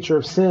 It's the nature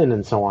of sin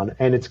and so on,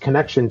 and its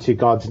connection to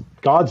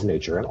God's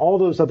nature, and all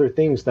those other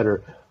things that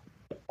are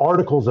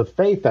articles of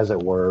faith, as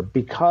it were,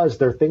 because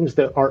they're things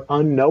that are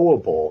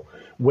unknowable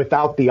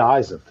without the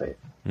eyes of faith.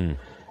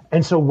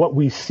 And so what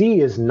we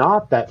see is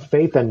not that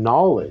faith and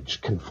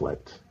knowledge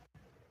conflict.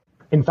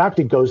 In fact,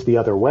 it goes the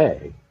other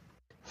way.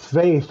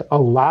 Faith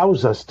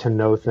allows us to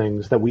know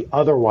things that we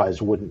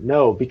otherwise wouldn't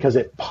know, because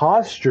it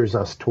postures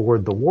us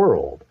toward the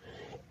world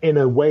in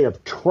a way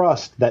of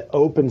trust that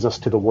opens us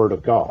to the Word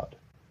of God.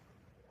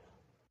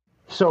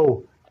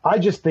 So I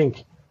just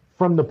think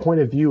from the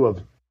point of view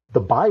of the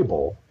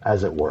Bible,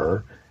 as it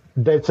were,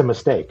 that's a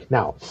mistake.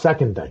 Now,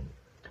 second thing,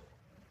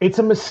 it's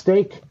a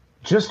mistake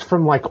just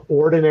from like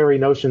ordinary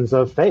notions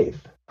of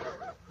faith.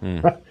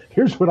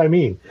 Here's what I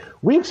mean.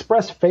 We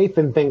express faith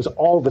in things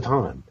all the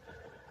time.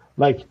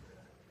 Like,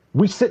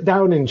 we sit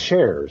down in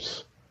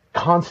chairs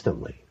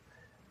constantly,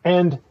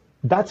 and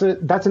that's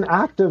an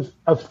act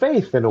of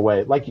faith in a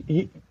way. Like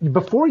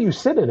before you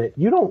sit in it,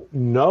 you don't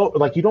know,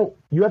 like you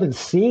haven't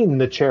seen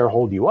the chair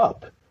hold you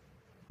up,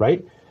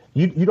 right?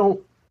 I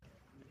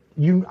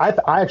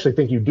actually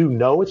think you do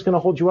know it's going to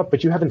hold you up,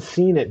 but you haven't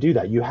seen it do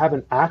that. You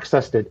haven't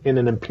accessed it in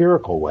an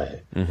empirical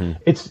way. Mm-hmm.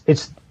 It's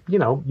it's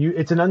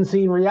an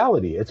unseen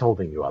reality. It's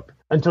holding you up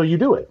until you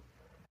do it,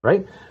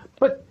 right?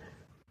 But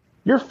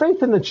your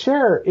faith in the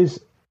chair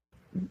is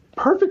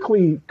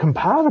perfectly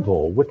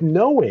compatible with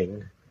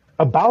knowing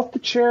about the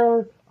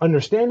chair,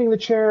 understanding the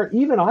chair,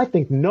 even I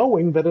think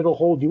knowing that it'll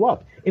hold you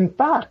up. In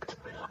fact,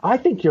 I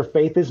think your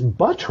faith is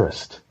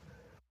buttressed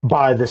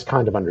by this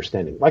kind of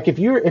understanding. Like if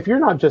you're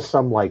not just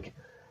some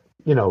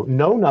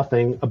know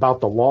nothing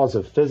about the laws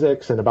of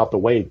physics and about the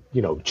way,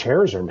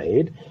 chairs are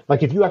made,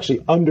 like if you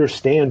actually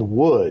understand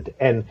wood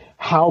and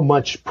how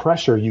much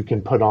pressure you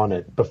can put on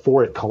it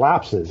before it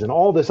collapses and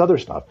all this other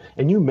stuff,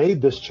 and you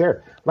made this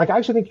chair, like I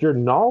actually think your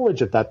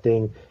knowledge of that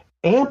thing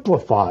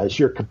amplifies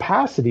your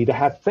capacity to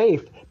have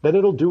faith that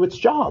it'll do its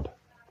job.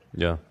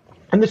 Yeah.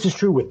 And this is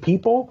true with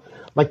people.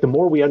 Like the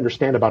more we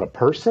understand about a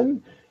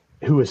person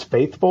who is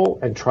faithful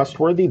and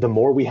trustworthy, the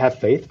more we have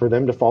faith for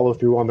them to follow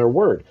through on their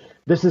word.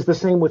 This is the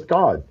same with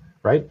God,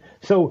 right?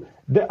 So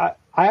I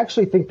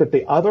actually think that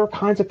the other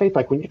kinds of faith,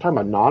 like when you're talking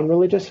about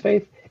non-religious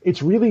faith,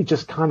 it's really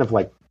just kind of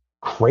like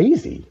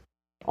crazy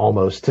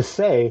almost to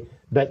say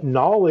that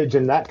knowledge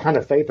and that kind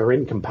of faith are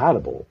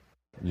incompatible.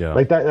 Yeah.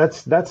 Like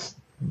that's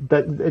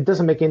it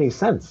doesn't make any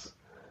sense.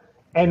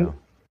 And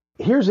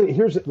here's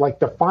like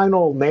the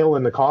final nail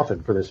in the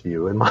coffin for this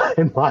view in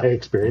my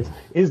experience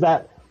is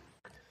that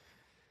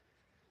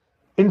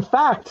in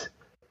fact,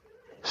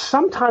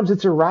 sometimes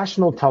it's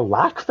irrational to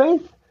lack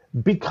faith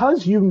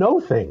because you know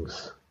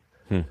things.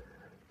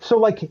 So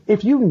like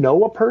if you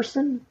know a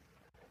person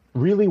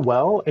really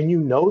well and you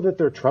know that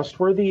they're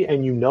trustworthy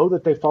and you know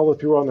that they follow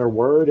through on their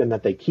word and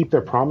that they keep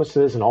their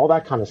promises and all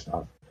that kind of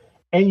stuff,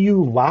 and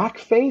you lack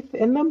faith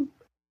in them,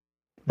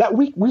 that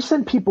we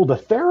send people to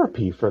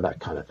therapy for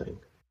that kind of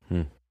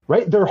thing,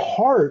 right? Their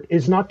heart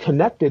is not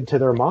connected to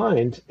their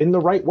mind in the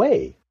right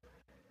way.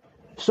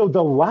 So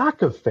the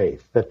lack of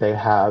faith that they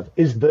have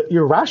is the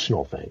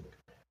irrational thing.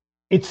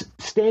 It's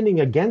standing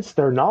against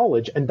their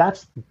knowledge, and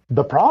that's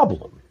the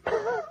problem.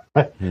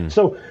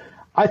 So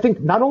I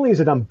think not only is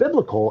it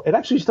unbiblical, it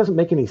actually just doesn't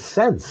make any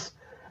sense.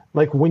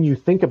 Like when you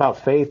think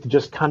about faith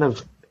just kind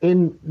of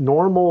in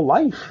normal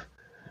life.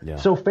 Yeah.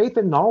 So faith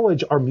and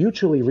knowledge are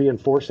mutually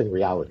reinforcing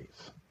realities.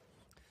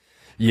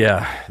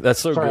 Yeah, that's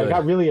so Sorry, good. I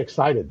got really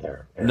excited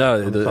there. Eric.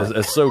 No,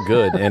 it's so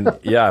good. And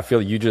yeah, I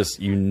feel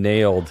you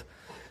nailed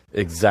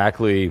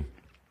exactly.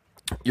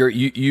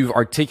 You've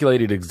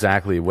articulated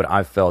exactly what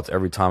I've felt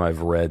every time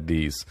I've read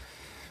these,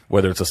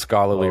 whether it's a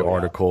scholarly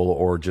article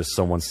or just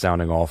someone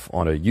sounding off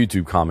on a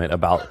YouTube comment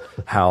about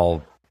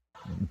how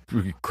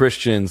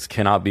Christians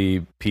cannot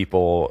be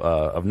people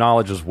of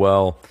knowledge as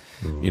well,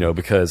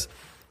 because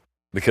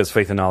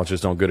faith and knowledge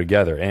just don't go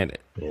together. And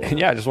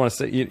I just want to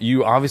say,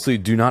 you obviously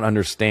do not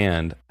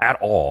understand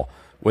at all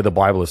what the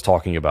Bible is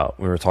talking about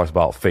when it talks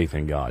about faith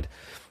in God.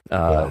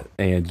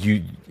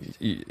 And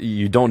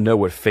you don't know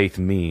what faith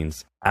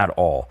means at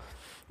all.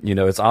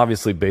 It's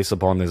obviously based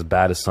upon this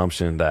bad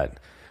assumption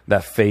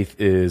that faith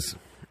is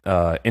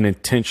an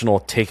intentional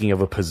taking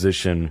of a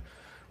position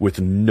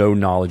with no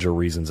knowledge or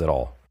reasons at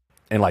all.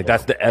 And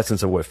that's the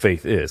essence of what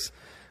faith is.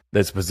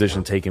 That's a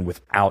position taken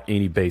without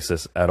any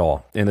basis at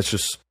all. And it's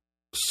just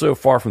so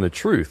far from the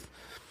truth.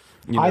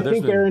 I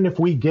think, Aaron, if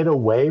we get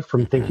away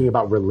from thinking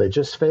about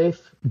religious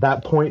faith,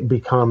 that point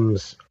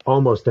becomes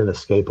almost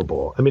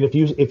inescapable. I mean,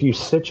 if you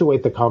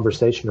situate the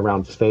conversation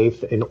around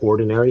faith in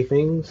ordinary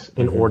things,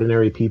 in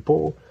ordinary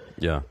people,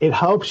 it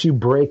helps you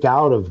break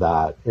out of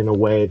that in a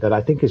way that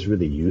I think is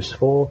really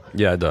useful.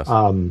 Yeah, it does.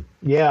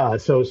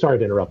 So sorry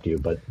to interrupt you,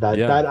 but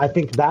that I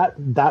think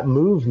that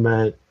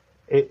movement,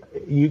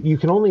 you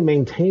can only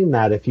maintain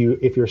that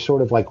if you're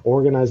sort of like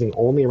organizing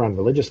only around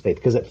religious faith,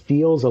 because it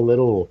feels a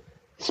little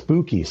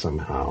spooky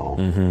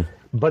somehow.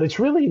 But it's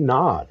really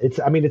not.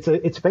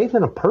 It's faith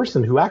in a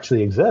person who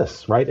actually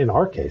exists, right? In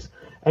our case.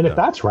 And if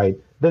that's right,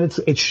 then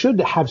it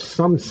should have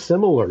some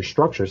similar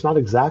structure. It's not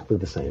exactly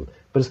the same,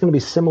 but it's going to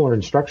be similar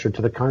in structure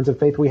to the kinds of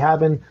faith we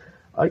have in,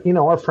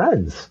 our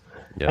friends.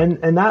 Yeah.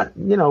 And that,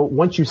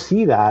 once you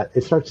see that,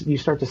 you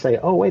start to say,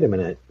 oh, wait a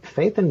minute,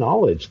 faith and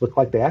knowledge look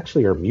like they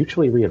actually are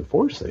mutually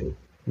reinforcing,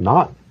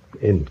 not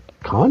in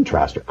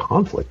contrast or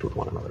conflict with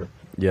one another.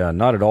 Yeah,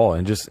 not at all.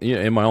 And just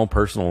in my own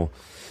personal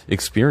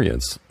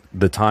experience,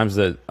 the times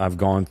that I've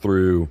gone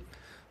through,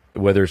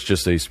 whether it's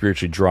just a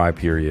spiritually dry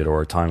period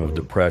or a time of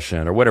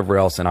depression or whatever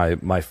else,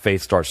 and my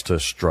faith starts to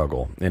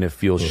struggle and it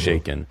feels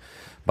shaken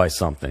by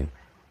something.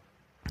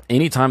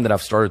 Anytime that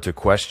I've started to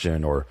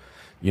question or,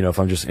 if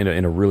I'm just in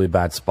a really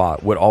bad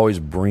spot, what always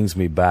brings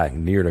me back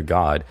near to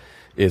God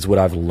is what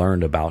I've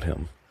learned about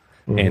him.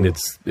 And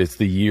it's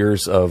the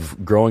years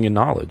of growing in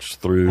knowledge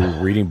through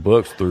reading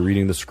books, through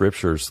reading the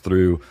scriptures,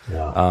 through,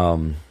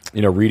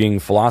 reading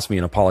philosophy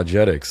and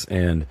apologetics.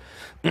 And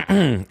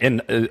over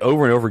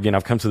and over again,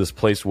 I've come to this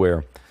place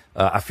where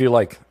I feel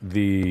like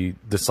the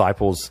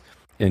disciples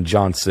in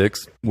John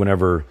 6,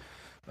 whenever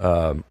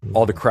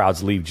all the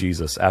crowds leave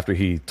Jesus after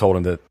he told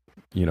them that,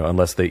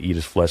 unless they eat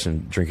his flesh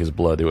and drink his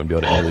blood, they wouldn't be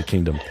able to enter the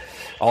kingdom.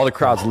 All the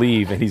crowds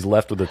leave, and he's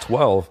left with the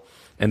 12,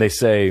 and they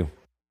say,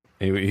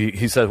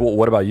 he says, well,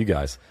 what about you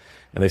guys?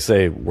 And they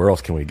say, where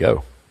else can we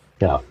go?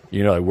 Yeah.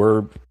 Like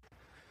we're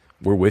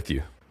with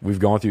you. We've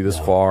gone through this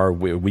far.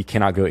 We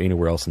cannot go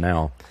anywhere else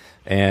now.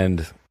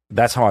 And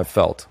that's how I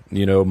felt.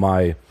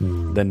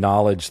 The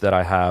knowledge that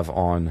I have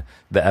on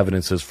the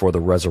evidences for the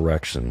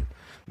resurrection,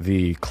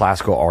 the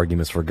classical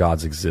arguments for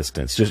God's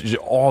existence, just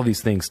all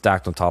these things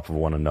stacked on top of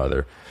one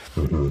another.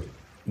 Mm-hmm.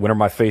 Whenever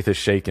my faith is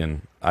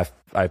shaken, I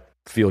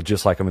feel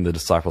just like I'm in the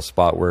disciple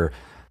spot where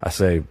I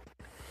say,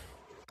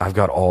 I've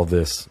got all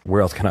this.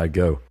 Where else can I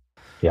go?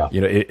 Yeah.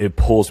 It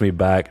pulls me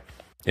back,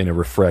 and it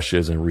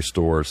refreshes and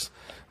restores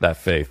that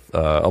faith,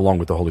 along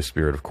with the Holy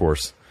Spirit, of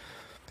course.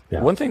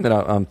 Yeah. One thing that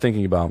I'm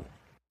thinking about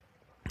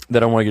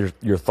that I want to get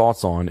your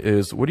thoughts on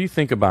is, what do you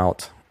think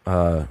about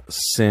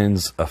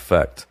sin's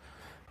effect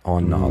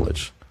on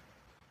knowledge?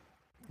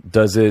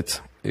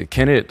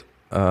 Can it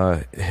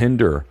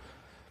hinder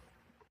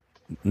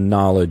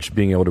knowledge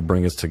being able to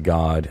bring us to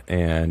God,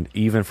 and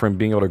even from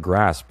being able to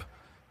grasp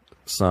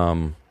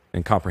some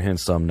and comprehend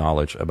some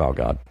knowledge about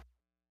God?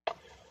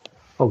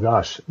 Oh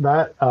gosh,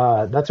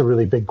 that's a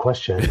really big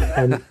question,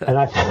 and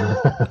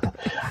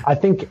I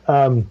think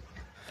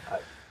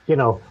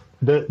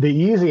the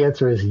easy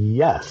answer is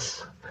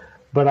yes,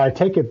 but I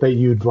take it that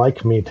you'd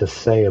like me to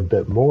say a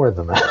bit more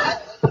than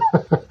that.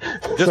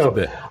 Just a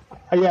bit.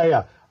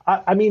 Yeah.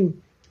 I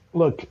mean,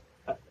 look,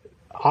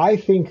 I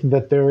think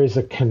that there is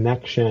a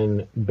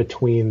connection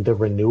between the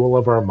renewal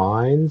of our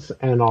minds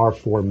and our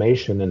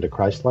formation into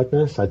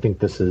Christ-likeness. I think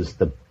this is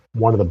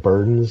one of the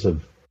burdens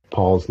of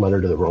Paul's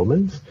letter to the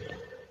Romans.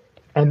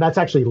 And that's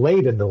actually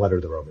laid in the letter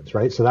to the Romans,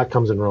 right? So that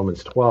comes in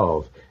Romans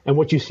 12. And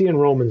what you see in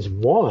Romans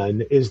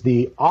 1 is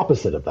the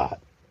opposite of that,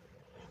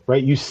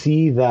 right? You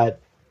see that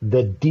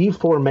the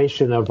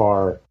deformation of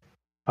our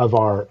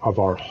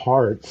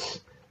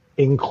hearts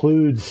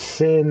includes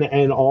sin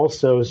and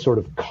also sort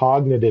of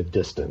cognitive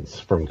distance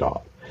from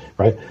God,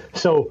 right?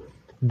 So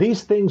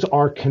these things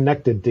are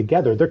connected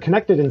together. They're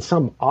connected in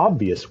some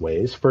obvious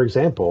ways. For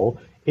example,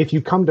 if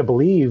you come to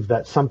believe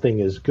that something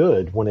is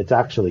good when it's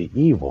actually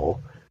evil,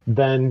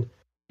 then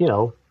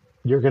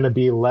you're going to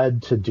be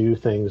led to do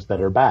things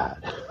that are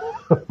bad,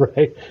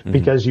 right? Mm-hmm.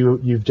 Because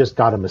you've just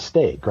got a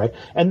mistake, right?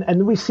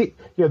 And we see,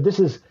 this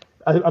is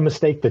a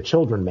mistake that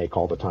children make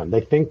all the time.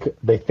 They think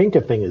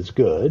a thing is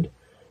good,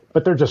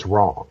 but they're just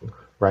wrong,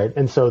 right?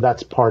 And so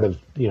that's part of,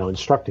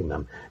 instructing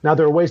them. Now,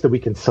 there are ways that we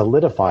can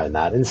solidify in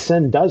that, and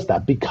sin does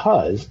that,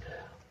 because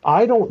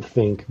I don't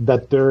think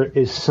that there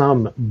is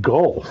some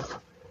gulf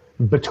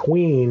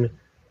between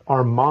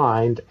our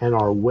mind and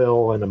our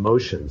will and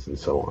emotions and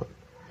so on.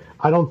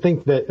 I don't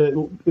think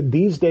that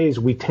these days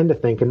we tend to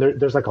think, and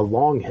there's like a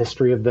long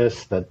history of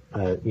this that,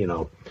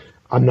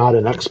 I'm not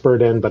an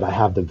expert in, but I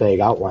have the vague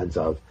outlines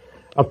of,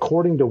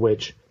 according to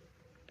which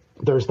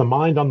there's the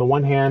mind on the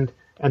one hand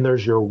and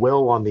there's your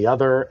will on the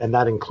other, and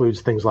that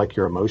includes things like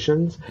your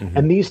emotions. Mm-hmm.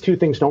 And these two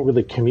things don't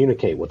really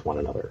communicate with one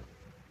another,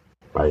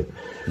 right?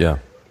 Yeah.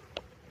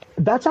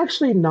 That's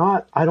actually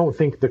not, I don't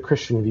think, the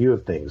Christian view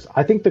of things.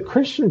 I think the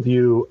Christian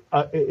view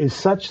is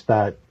such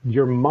that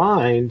your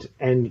mind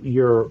and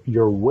your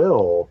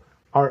will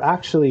are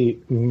actually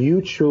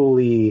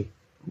mutually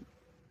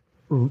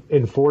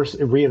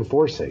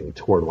reinforcing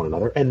toward one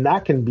another, and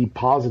that can be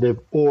positive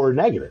or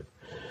negative.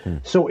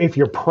 So if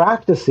you're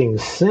practicing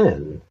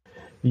sin,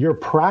 you're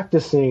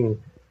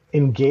practicing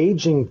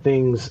engaging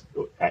things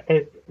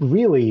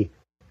really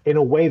in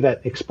a way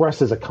that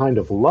expresses a kind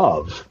of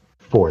love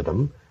for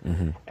them.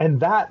 Mm-hmm. And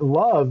that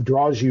love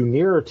draws you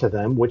nearer to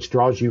them, which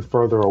draws you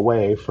further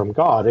away from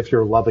God. If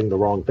you're loving the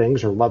wrong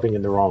things or loving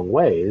in the wrong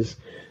ways,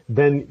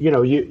 then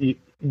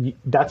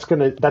that's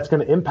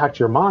gonna impact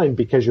your mind,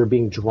 because you're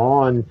being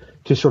drawn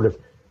to sort of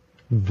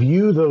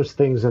view those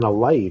things in a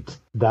light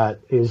that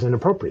is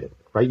inappropriate,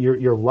 right?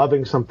 You're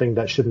loving something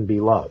that shouldn't be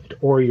loved,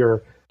 or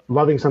you're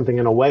loving something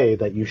in a way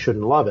that you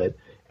shouldn't love it.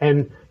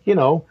 And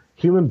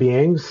human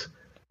beings,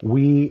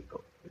 we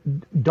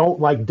don't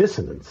like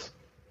dissonance.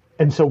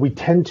 And so we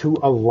tend to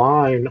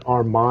align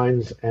our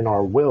minds and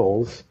our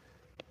wills,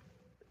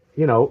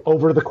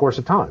 over the course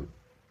of time,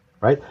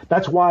 right?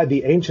 That's why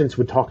the ancients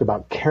would talk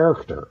about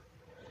character.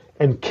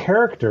 And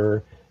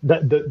character,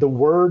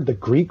 the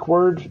Greek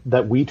word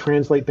that we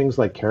translate things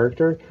like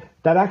character,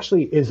 that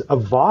actually is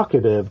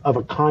evocative of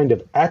a kind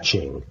of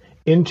etching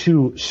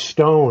into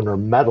stone or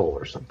metal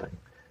or something,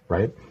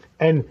 right?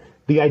 And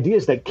the idea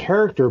is that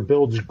character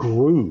builds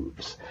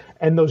grooves.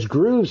 And those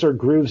grooves are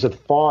grooves of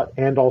thought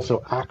and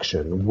also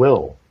action,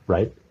 will,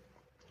 right?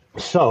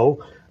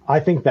 So I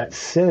think that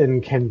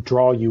sin can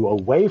draw you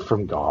away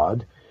from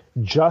God,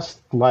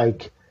 just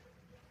like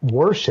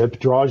worship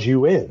draws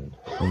you in,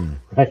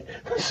 right?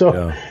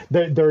 So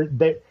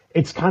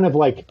it's kind of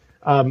like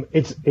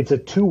it's a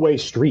two-way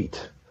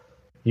street.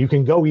 You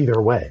can go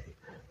either way,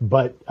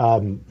 but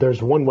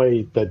there's one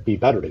way that'd be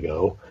better to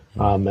go,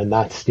 And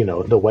that's,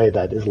 the way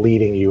that is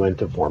leading you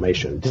into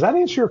formation. Does that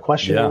answer your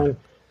question, Aaron?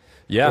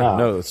 Yeah,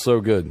 no, it's so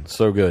good.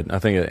 So good. I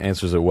think it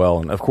answers it well.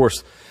 And of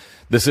course,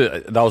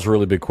 that was a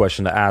really big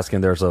question to ask.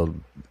 And there's a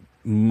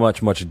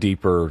much, much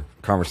deeper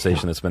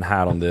conversation that's been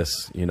had on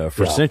this,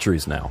 for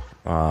centuries now.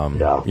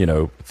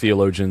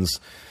 Theologians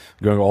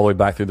going all the way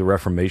back through the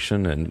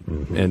Reformation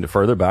and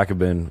further back have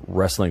been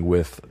wrestling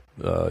with,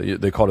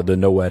 they call it the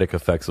noetic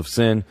effects of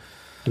sin.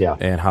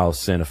 And how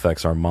sin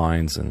affects our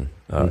minds and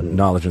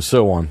knowledge and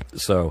so on.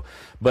 So,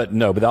 but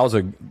that was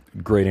a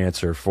great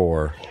answer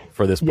for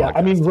this podcast. Yeah,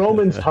 I mean,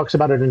 Romans talks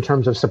about it in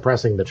terms of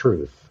suppressing the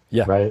truth.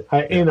 Yeah. Right.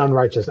 In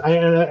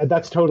unrighteousness.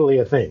 That's totally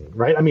a thing,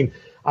 right? I mean,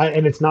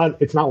 and it's not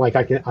like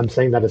I'm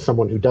saying that as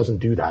someone who doesn't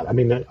do that. I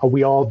mean,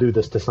 we all do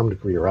this to some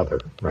degree or other,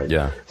 right?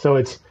 Yeah. So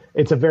it's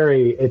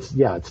definitely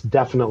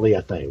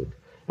a thing.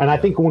 And I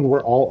think when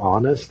we're all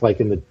honest, like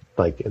in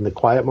the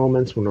quiet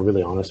moments, when we're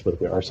really honest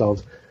with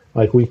ourselves,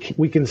 like we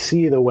can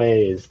see the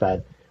ways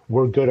that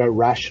we're good at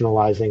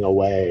rationalizing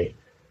away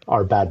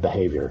our bad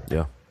behavior.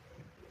 Yeah,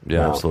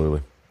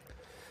 absolutely.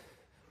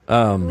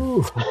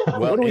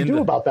 What do we do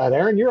about that,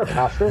 Aaron? You're a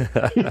pastor.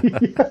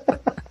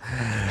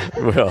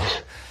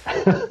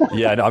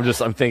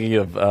 I'm thinking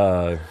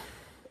of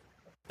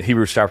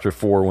Hebrews chapter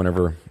 4,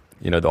 whenever,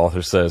 the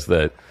author says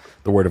that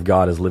the word of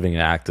God is living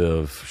and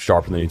active,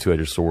 sharper than a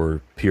two-edged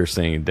sword,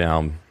 piercing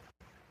down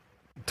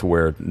to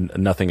where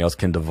nothing else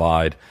can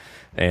divide.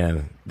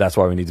 And that's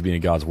why we need to be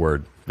in God's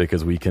word,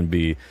 because we can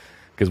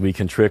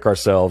trick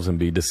ourselves and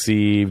be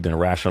deceived and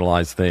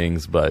rationalize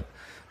things, but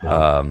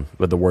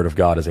the word of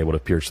God is able to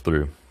pierce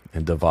through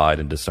and divide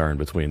and discern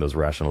between those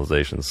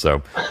rationalizations.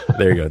 So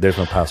there you go. There's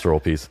my pastoral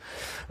piece.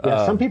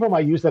 Some people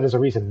might use that as a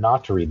reason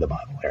not to read the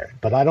Bible, Aaron,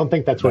 but I don't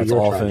think that's what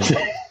you're trying to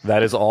say.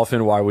 That is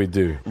often why we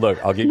do. Look,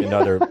 I'll give you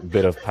another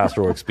bit of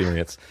pastoral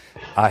experience.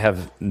 I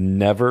have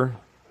never,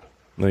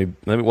 let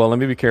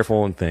me be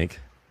careful and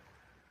think.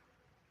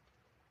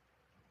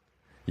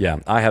 Yeah,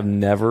 I have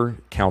never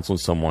counseled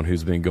someone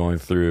who's been going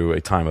through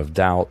a time of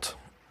doubt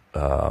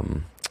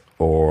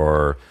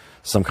or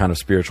some kind of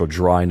spiritual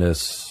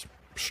dryness,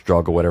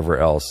 struggle, whatever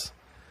else.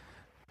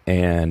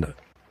 And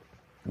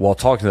while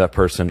talking to that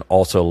person,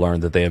 also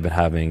learned that they have been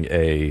having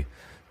a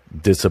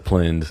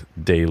disciplined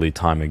daily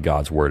time in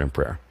God's word and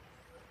prayer.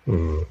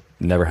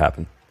 Never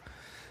happened.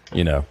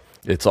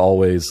 It's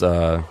always,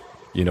 a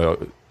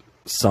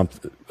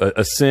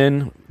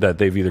sin that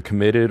they've either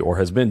committed or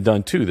has been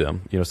done to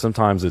them.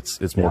 Sometimes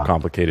it's more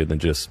complicated than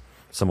just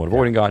someone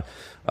avoiding God.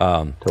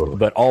 Totally.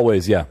 But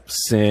always,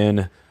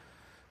 sin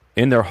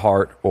in their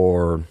heart,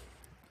 or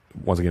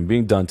once again,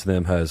 being done to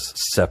them, has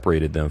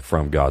separated them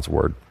from God's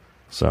word.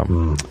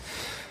 So,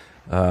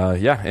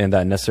 and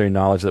that necessary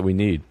knowledge that we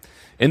need.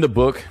 In the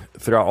book,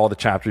 throughout all the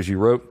chapters you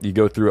wrote, you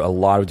go through a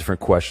lot of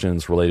different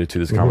questions related to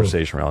this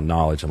conversation around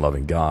knowledge and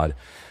loving God.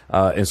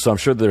 And so I'm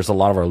sure there's a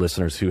lot of our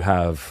listeners who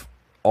have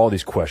all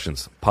these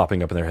questions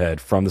popping up in their head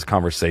from this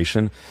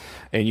conversation.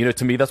 And,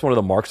 to me, that's one of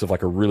the marks of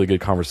like a really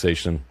good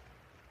conversation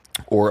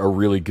or a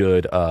really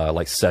good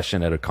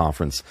session at a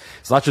conference.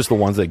 It's not just the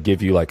ones that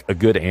give you like a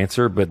good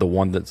answer, but the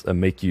one that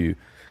make you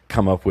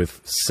come up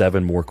with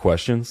 7 more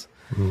questions.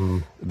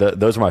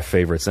 Those are my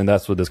favorites, and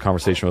that's what this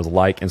conversation was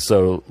like. And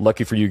so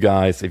lucky for you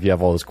guys, if you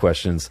have all those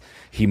questions,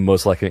 he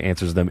most likely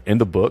answers them in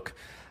the book.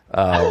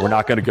 We're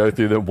not going to go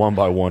through them one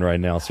by one right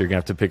now, so you're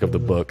going to have to pick up the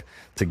book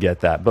to get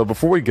that. But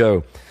before we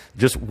go,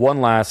 just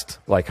one last,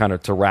 kind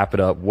of to wrap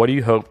it up, what do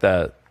you hope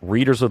that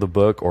readers of the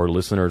book or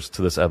listeners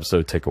to this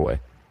episode take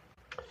away?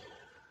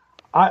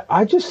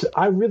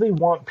 I really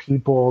want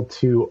people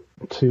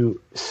to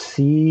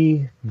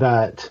see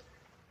that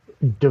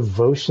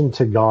devotion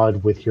to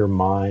God with your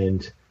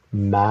mind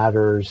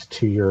matters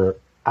to your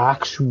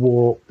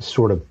actual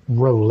sort of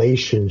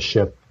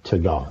relationship to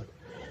God.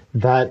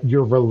 That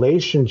your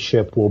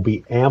relationship will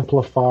be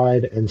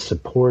amplified and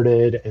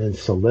supported and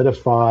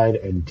solidified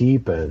and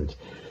deepened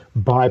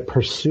by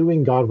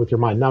pursuing God with your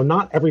mind. Now,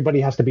 not everybody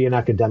has to be an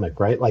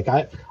academic, right? Like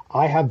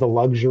I have the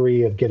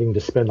luxury of getting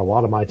to spend a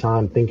lot of my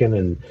time thinking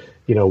and,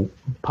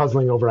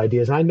 puzzling over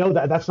ideas. And I know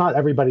that that's not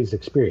everybody's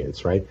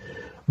experience, right?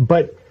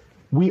 But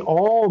we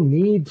all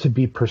need to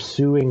be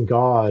pursuing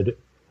God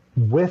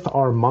with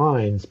our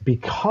minds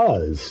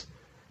because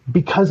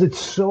it's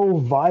so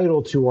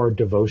vital to our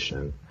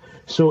devotion.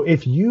 So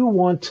if you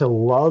want to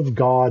love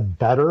God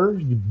better,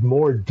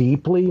 more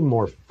deeply,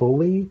 more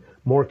fully,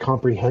 more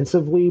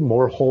comprehensively,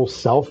 more whole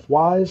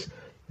self-wise,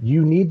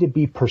 you need to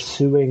be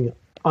pursuing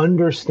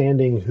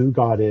understanding who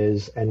God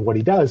is and what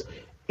he does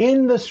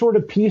in the sort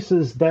of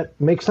pieces that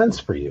make sense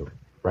for you,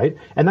 right?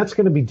 And that's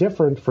going to be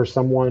different for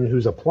someone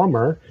who's a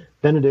plumber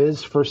than it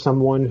is for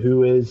someone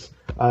who is,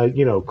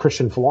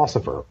 Christian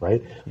philosopher,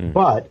 right?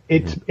 But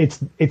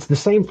it's the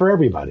same for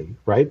everybody,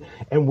 right?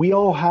 And we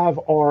all have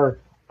our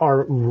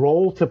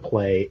role to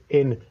play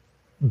in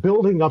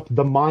building up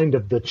the mind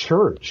of the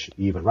church,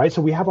 even, right?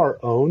 So we have our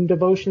own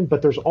devotion,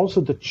 but there's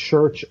also the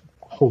church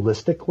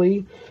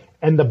holistically,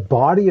 and the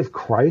body of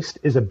Christ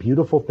is a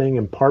beautiful thing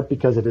in part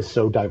because it is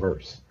so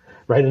diverse,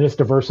 right? And it's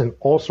diverse in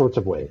all sorts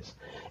of ways.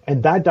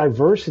 And that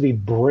diversity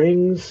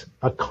brings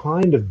a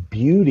kind of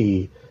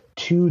beauty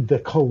to the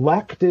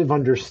collective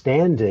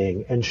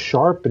understanding and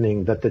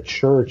sharpening that the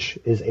church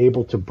is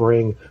able to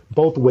bring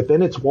both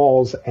within its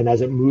walls and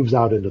as it moves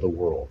out into the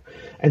world.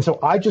 And so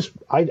I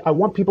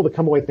want people to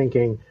come away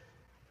thinking,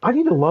 I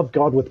need to love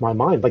God with my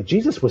mind. Like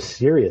Jesus was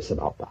serious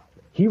about that.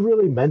 He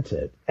really meant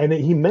it. And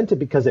he meant it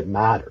because it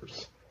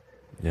matters.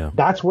 Yeah.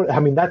 That's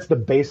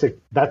the basic,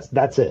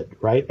 that's it,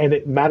 right? And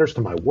it matters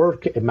to my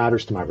work. It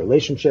matters to my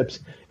relationships.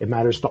 It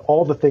matters to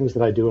all the things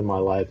that I do in my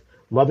life.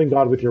 Loving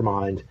God with your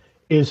mind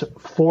is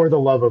for the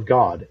love of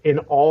God in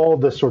all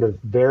the sort of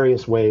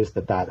various ways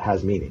that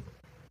has meaning.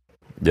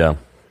 Yeah.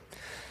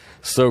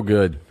 So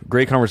good.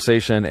 Great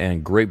conversation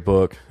and great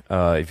book.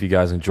 If you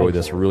guys enjoyed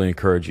this, I really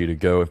encourage you to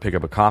go and pick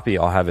up a copy.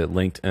 I'll have it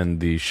linked in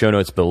the show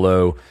notes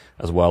below,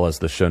 as well as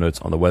the show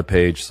notes on the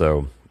webpage.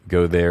 So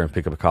go there and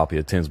pick up a copy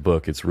of Tim's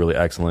book. It's really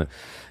excellent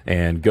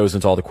and goes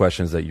into all the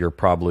questions that you're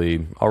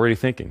probably already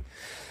thinking.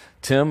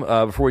 Tim,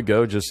 before we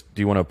go, do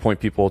you want to point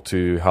people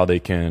to how they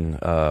can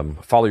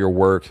follow your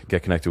work,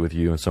 get connected with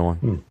you, and so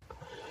on?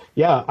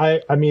 Yeah,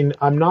 I mean,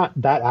 I'm not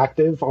that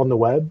active on the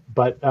web,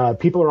 but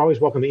people are always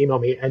welcome to email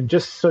me. And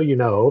just so you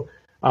know,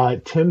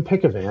 Tim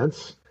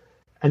Pickavance,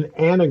 an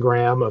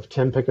anagram of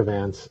Tim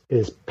Pickavance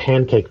is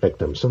pancake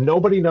victim. So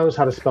nobody knows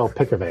how to spell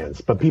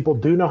Pickavance, but people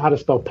do know how to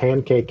spell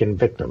pancake and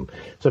victim.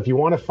 So if you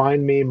want to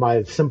find me,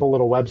 my simple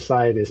little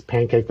website is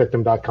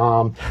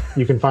pancakevictim.com.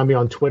 You can find me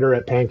on Twitter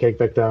at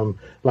pancakevictim.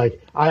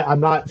 Like I'm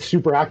not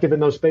super active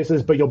in those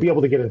spaces, but you'll be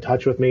able to get in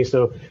touch with me.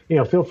 So,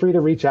 feel free to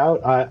reach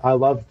out. I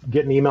love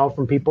getting email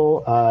from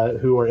people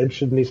who are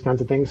interested in these kinds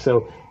of things.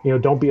 So,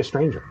 don't be a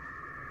stranger.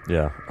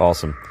 Yeah.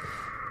 Awesome.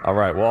 All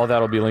right. Well, all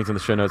that will be linked in the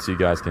show notes so you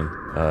guys can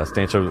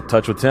stay in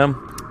touch with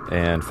Tim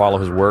and follow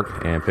his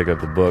work and pick up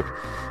the book.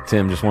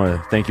 Tim, just want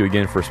to thank you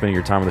again for spending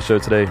your time on the show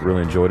today.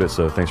 Really enjoyed it.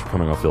 So thanks for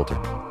coming on Filter.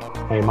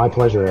 Hey, my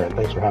pleasure, Aaron.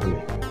 Thanks for having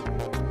me.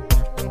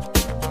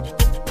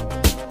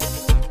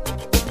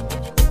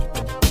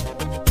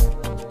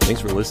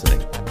 Thanks for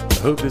listening. I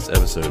hope this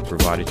episode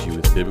provided you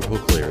with biblical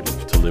clarity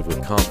to live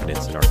with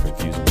confidence in our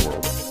confusing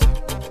world.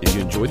 If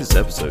you enjoyed this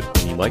episode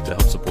and you'd like to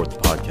help support the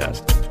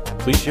podcast,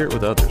 please share it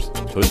with others,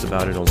 post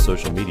about it on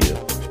social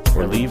media,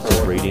 or leave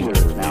a rating and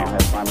review.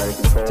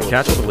 To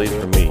catch up the latest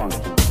from me,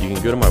 you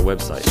can go to my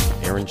website,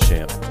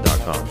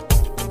 aaronchamp.com.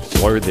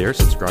 While you're there,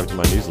 subscribe to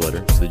my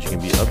newsletter so that you can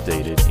be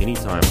updated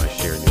anytime I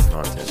share new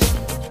content.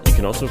 You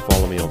can also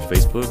follow me on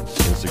Facebook,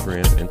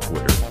 Instagram, and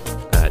Twitter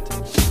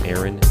at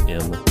Aaron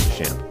M.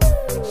 Champ.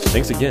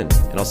 Thanks again,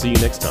 and I'll see you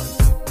next time.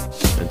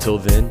 Until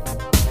then,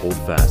 hold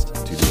fast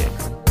to the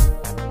anchor.